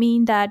does that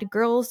mean that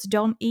girls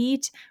don't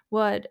eat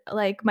what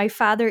like my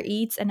father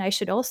eats and I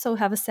should also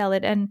have a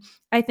salad? And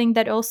I think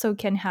that also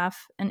can have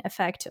an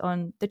effect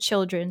on the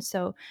children.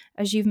 So,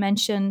 as you've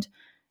mentioned,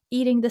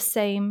 eating the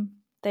same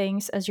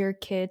things as your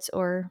kids,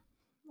 or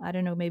I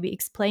don't know, maybe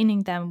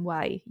explaining them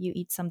why you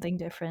eat something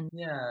different.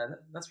 Yeah,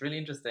 that's really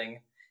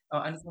interesting.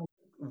 Oh, and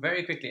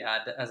very quickly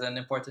add as an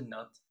important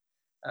note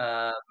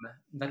um,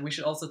 that we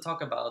should also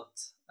talk about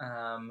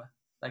um,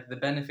 like the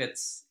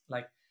benefits.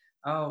 Like,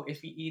 oh,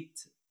 if we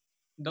eat,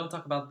 don't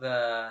talk about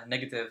the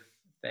negative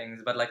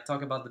things, but like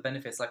talk about the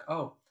benefits. Like,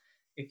 oh,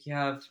 if you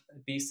have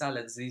these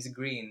salads, these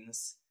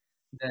greens,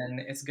 then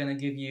it's gonna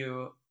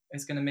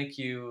make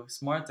you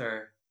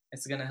smarter.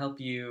 It's gonna help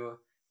you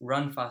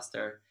run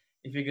faster.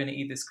 If you're gonna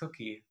eat this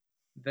cookie,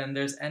 then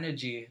there's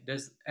energy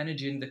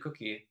in the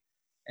cookie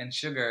and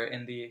sugar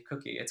in the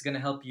cookie. It's gonna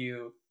help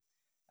you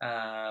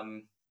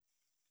um,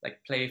 like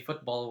play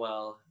football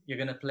well. You're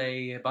gonna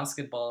play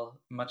basketball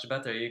much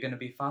better. You're gonna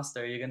be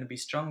faster. You're gonna be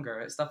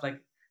stronger. Stuff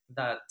like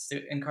that,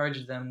 to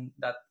encourage them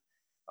that,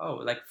 oh,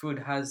 like food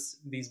has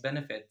these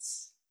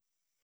benefits.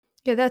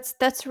 Yeah,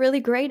 that's really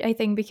great, I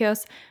think,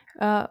 because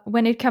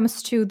when it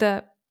comes to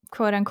the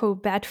quote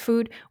unquote bad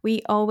food,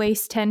 we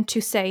always tend to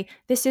say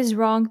this is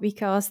wrong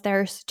because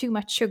there's too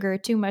much sugar,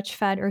 too much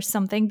fat, or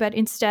something. But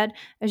instead,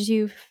 as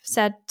you've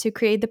said, to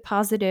create the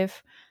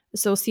positive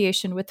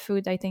association with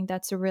food, I think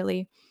that's a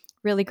really,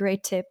 really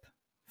great tip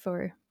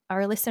for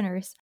our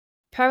listeners.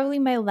 Probably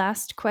my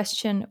last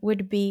question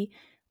would be,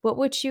 what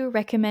would you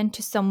recommend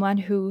to someone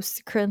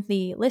who's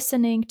currently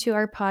listening to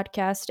our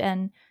podcast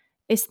and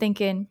is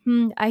thinking,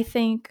 I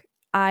think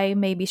I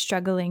may be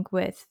struggling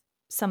with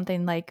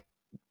something like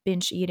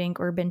binge eating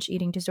or binge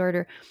eating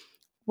disorder?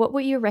 What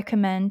would you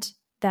recommend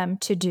them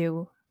to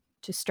do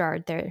to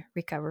start their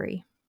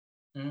recovery?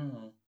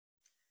 Mm.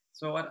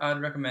 So what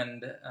I'd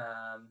recommend,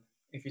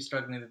 if you're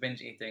struggling with binge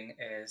eating,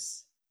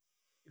 is,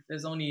 if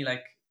there's only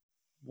like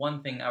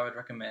one thing I would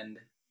recommend,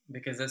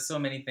 because there's so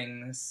many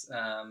things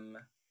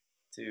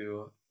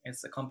to,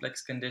 it's a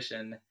complex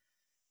condition.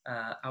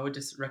 I would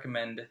just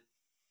recommend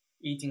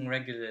eating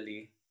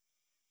regularly,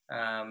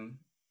 um,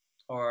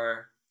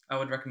 or I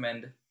would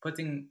recommend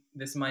putting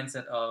this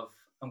mindset of,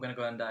 I'm gonna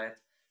go on diet.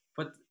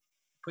 Put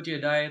put your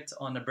diet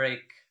on a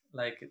break.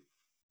 Like,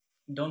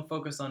 don't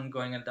focus on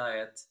going on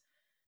diet.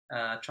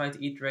 Try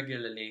to eat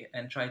regularly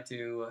and try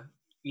to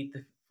eat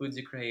the foods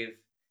you crave.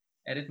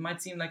 And it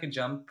might seem like a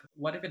jump.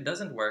 What if it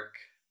doesn't work?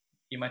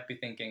 You might be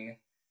thinking.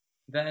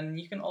 Then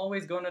you can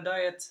always go on a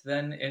diet.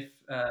 Then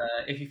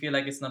if you feel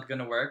like it's not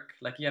gonna work,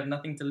 like you have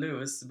nothing to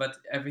lose, but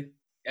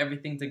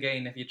everything to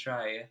gain if you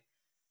try.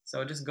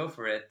 So just go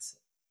for it,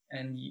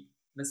 and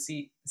let's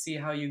see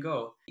how you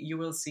go. You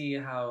will see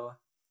how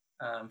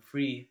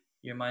free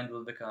your mind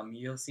will become.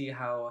 You'll see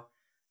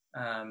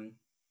um,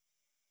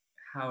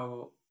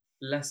 how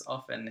less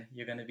often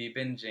you're going to be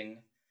binging.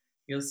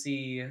 You'll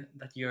see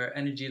that your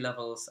energy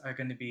levels are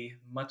going to be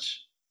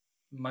much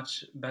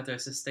better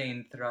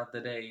sustained throughout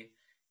the day.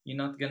 You're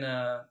not going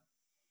to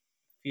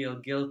feel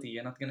guilty.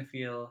 You're not going to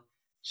feel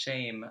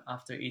shame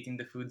after eating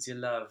the foods you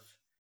love.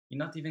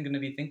 You're not even going to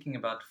be thinking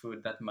about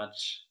food that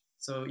much.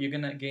 So you're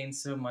going to gain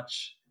so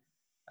much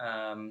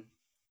um,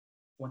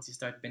 once you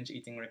start binge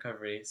eating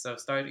recovery. So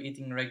start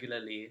eating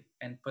regularly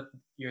and put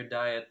your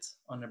diet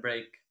on a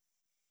break.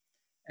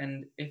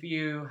 And if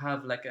you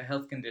have like a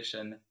health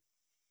condition,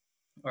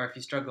 or if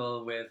you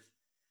struggle with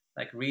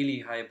like really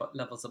high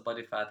levels of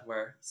body fat,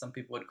 where some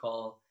people would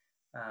call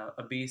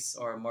obese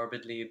or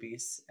morbidly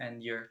obese,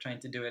 and you're trying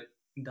to do it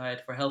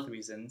diet for health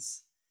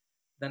reasons,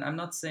 then I'm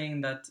not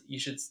saying that you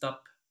should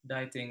stop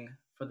dieting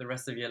for the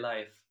rest of your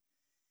life.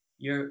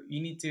 You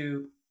need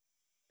to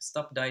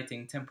stop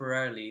dieting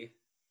temporarily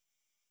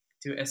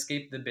to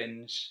escape the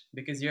binge,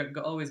 because you're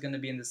always going to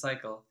be in the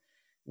cycle.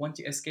 Once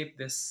you escape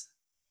this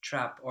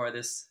trap or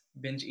this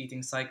binge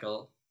eating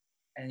cycle,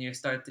 and you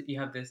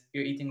have this,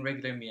 you're eating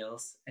regular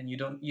meals and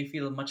you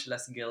feel much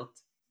less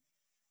guilt,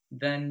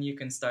 then you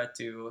can start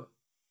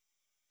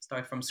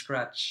from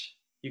scratch.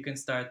 You can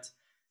start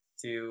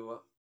to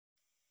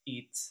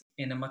eat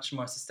in a much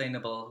more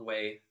sustainable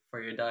way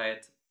for your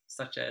diet,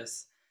 such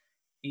as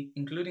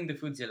including the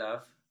foods you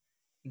love,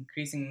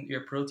 increasing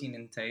your protein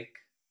intake,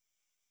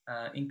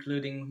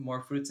 including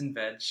more fruits and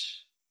veg,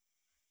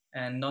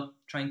 and not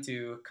trying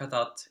to cut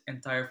out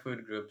entire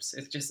food groups.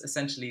 It's just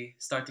essentially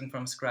starting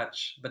from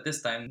scratch, but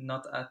this time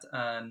not at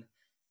an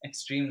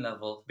extreme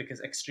level,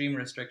 because extreme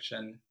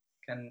restriction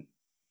can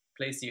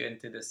place you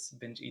into this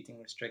binge eating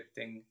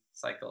restricting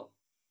cycle.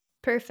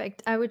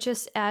 Perfect. I would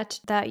just add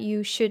that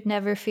you should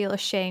never feel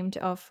ashamed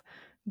of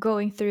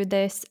going through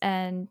this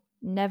and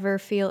never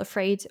feel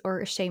afraid or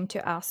ashamed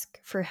to ask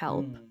for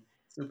help.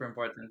 Super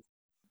important.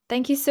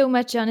 Thank you so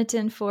much,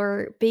 Jonathan,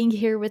 for being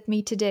here with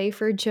me today,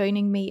 for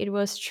joining me. It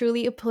was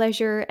truly a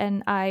pleasure,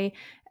 and I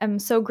am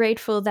so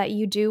grateful that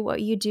you do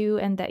what you do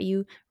and that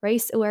you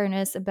raise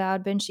awareness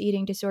about binge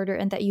eating disorder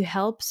and that you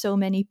help so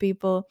many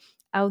people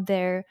out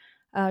there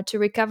to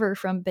recover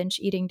from binge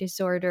eating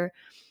disorder.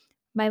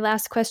 My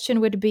last question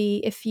would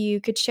be if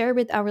you could share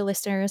with our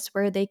listeners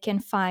where they can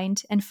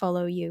find and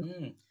follow you.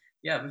 Mm.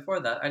 Yeah, before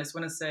that, I just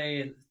want to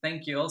say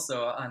thank you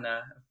also,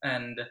 Anna.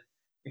 And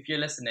if you're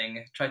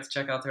listening, try to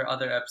check out her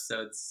other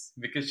episodes,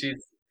 because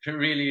she's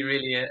really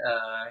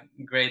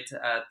great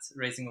at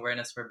raising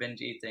awareness for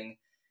binge eating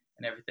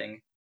and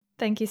everything.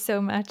 Thank you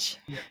so much.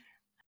 Yeah.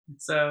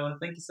 So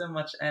thank you so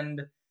much.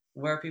 And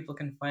where people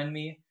can find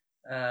me.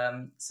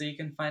 So you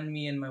can find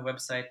me in my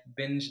website,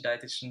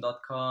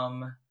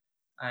 bingedietitian.com.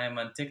 I'm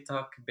on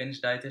TikTok, binge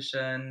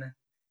dietitian,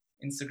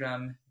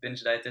 Instagram,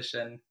 binge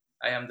dietitian.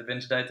 I am the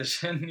binge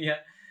dietitian. Yeah.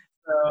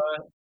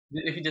 So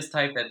if you just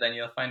type it, then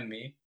you'll find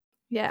me.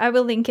 Yeah, I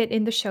will link it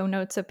in the show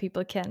notes so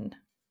people can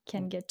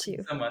get to Thank you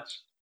you. so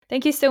much.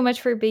 Thank you so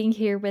much for being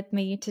here with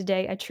me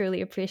today. I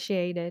truly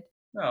appreciate it.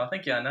 Oh,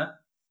 thank you, Anna.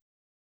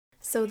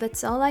 So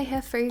that's all I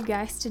have for you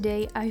guys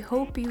today. I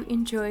hope you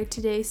enjoyed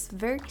today's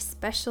very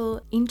special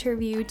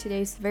interview,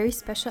 today's very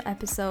special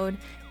episode.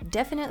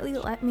 Definitely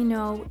let me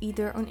know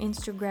either on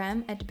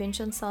Instagram at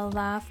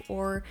bingeonselflove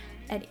or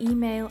at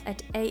email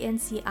at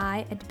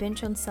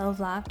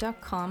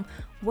anci@bingeonselflove.com.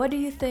 What do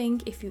you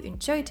think if you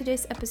enjoyed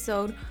today's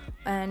episode?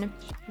 And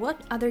what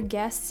other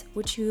guests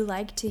would you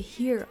like to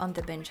hear on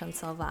the Binge on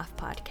Self Love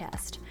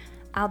podcast?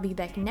 I'll be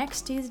back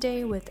next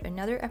Tuesday with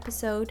another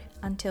episode.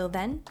 Until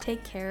then,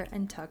 take care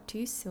and talk to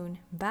you soon.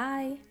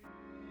 Bye!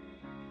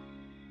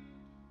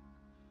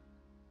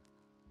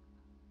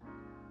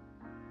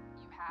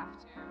 You have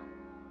to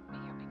be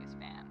your biggest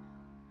fan.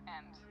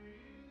 And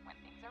when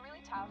things are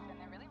really tough and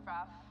they're really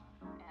rough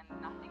and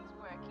nothing's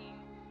working,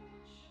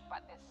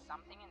 but there's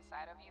something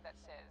inside of you that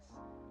says,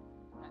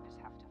 I just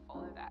have to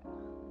follow that.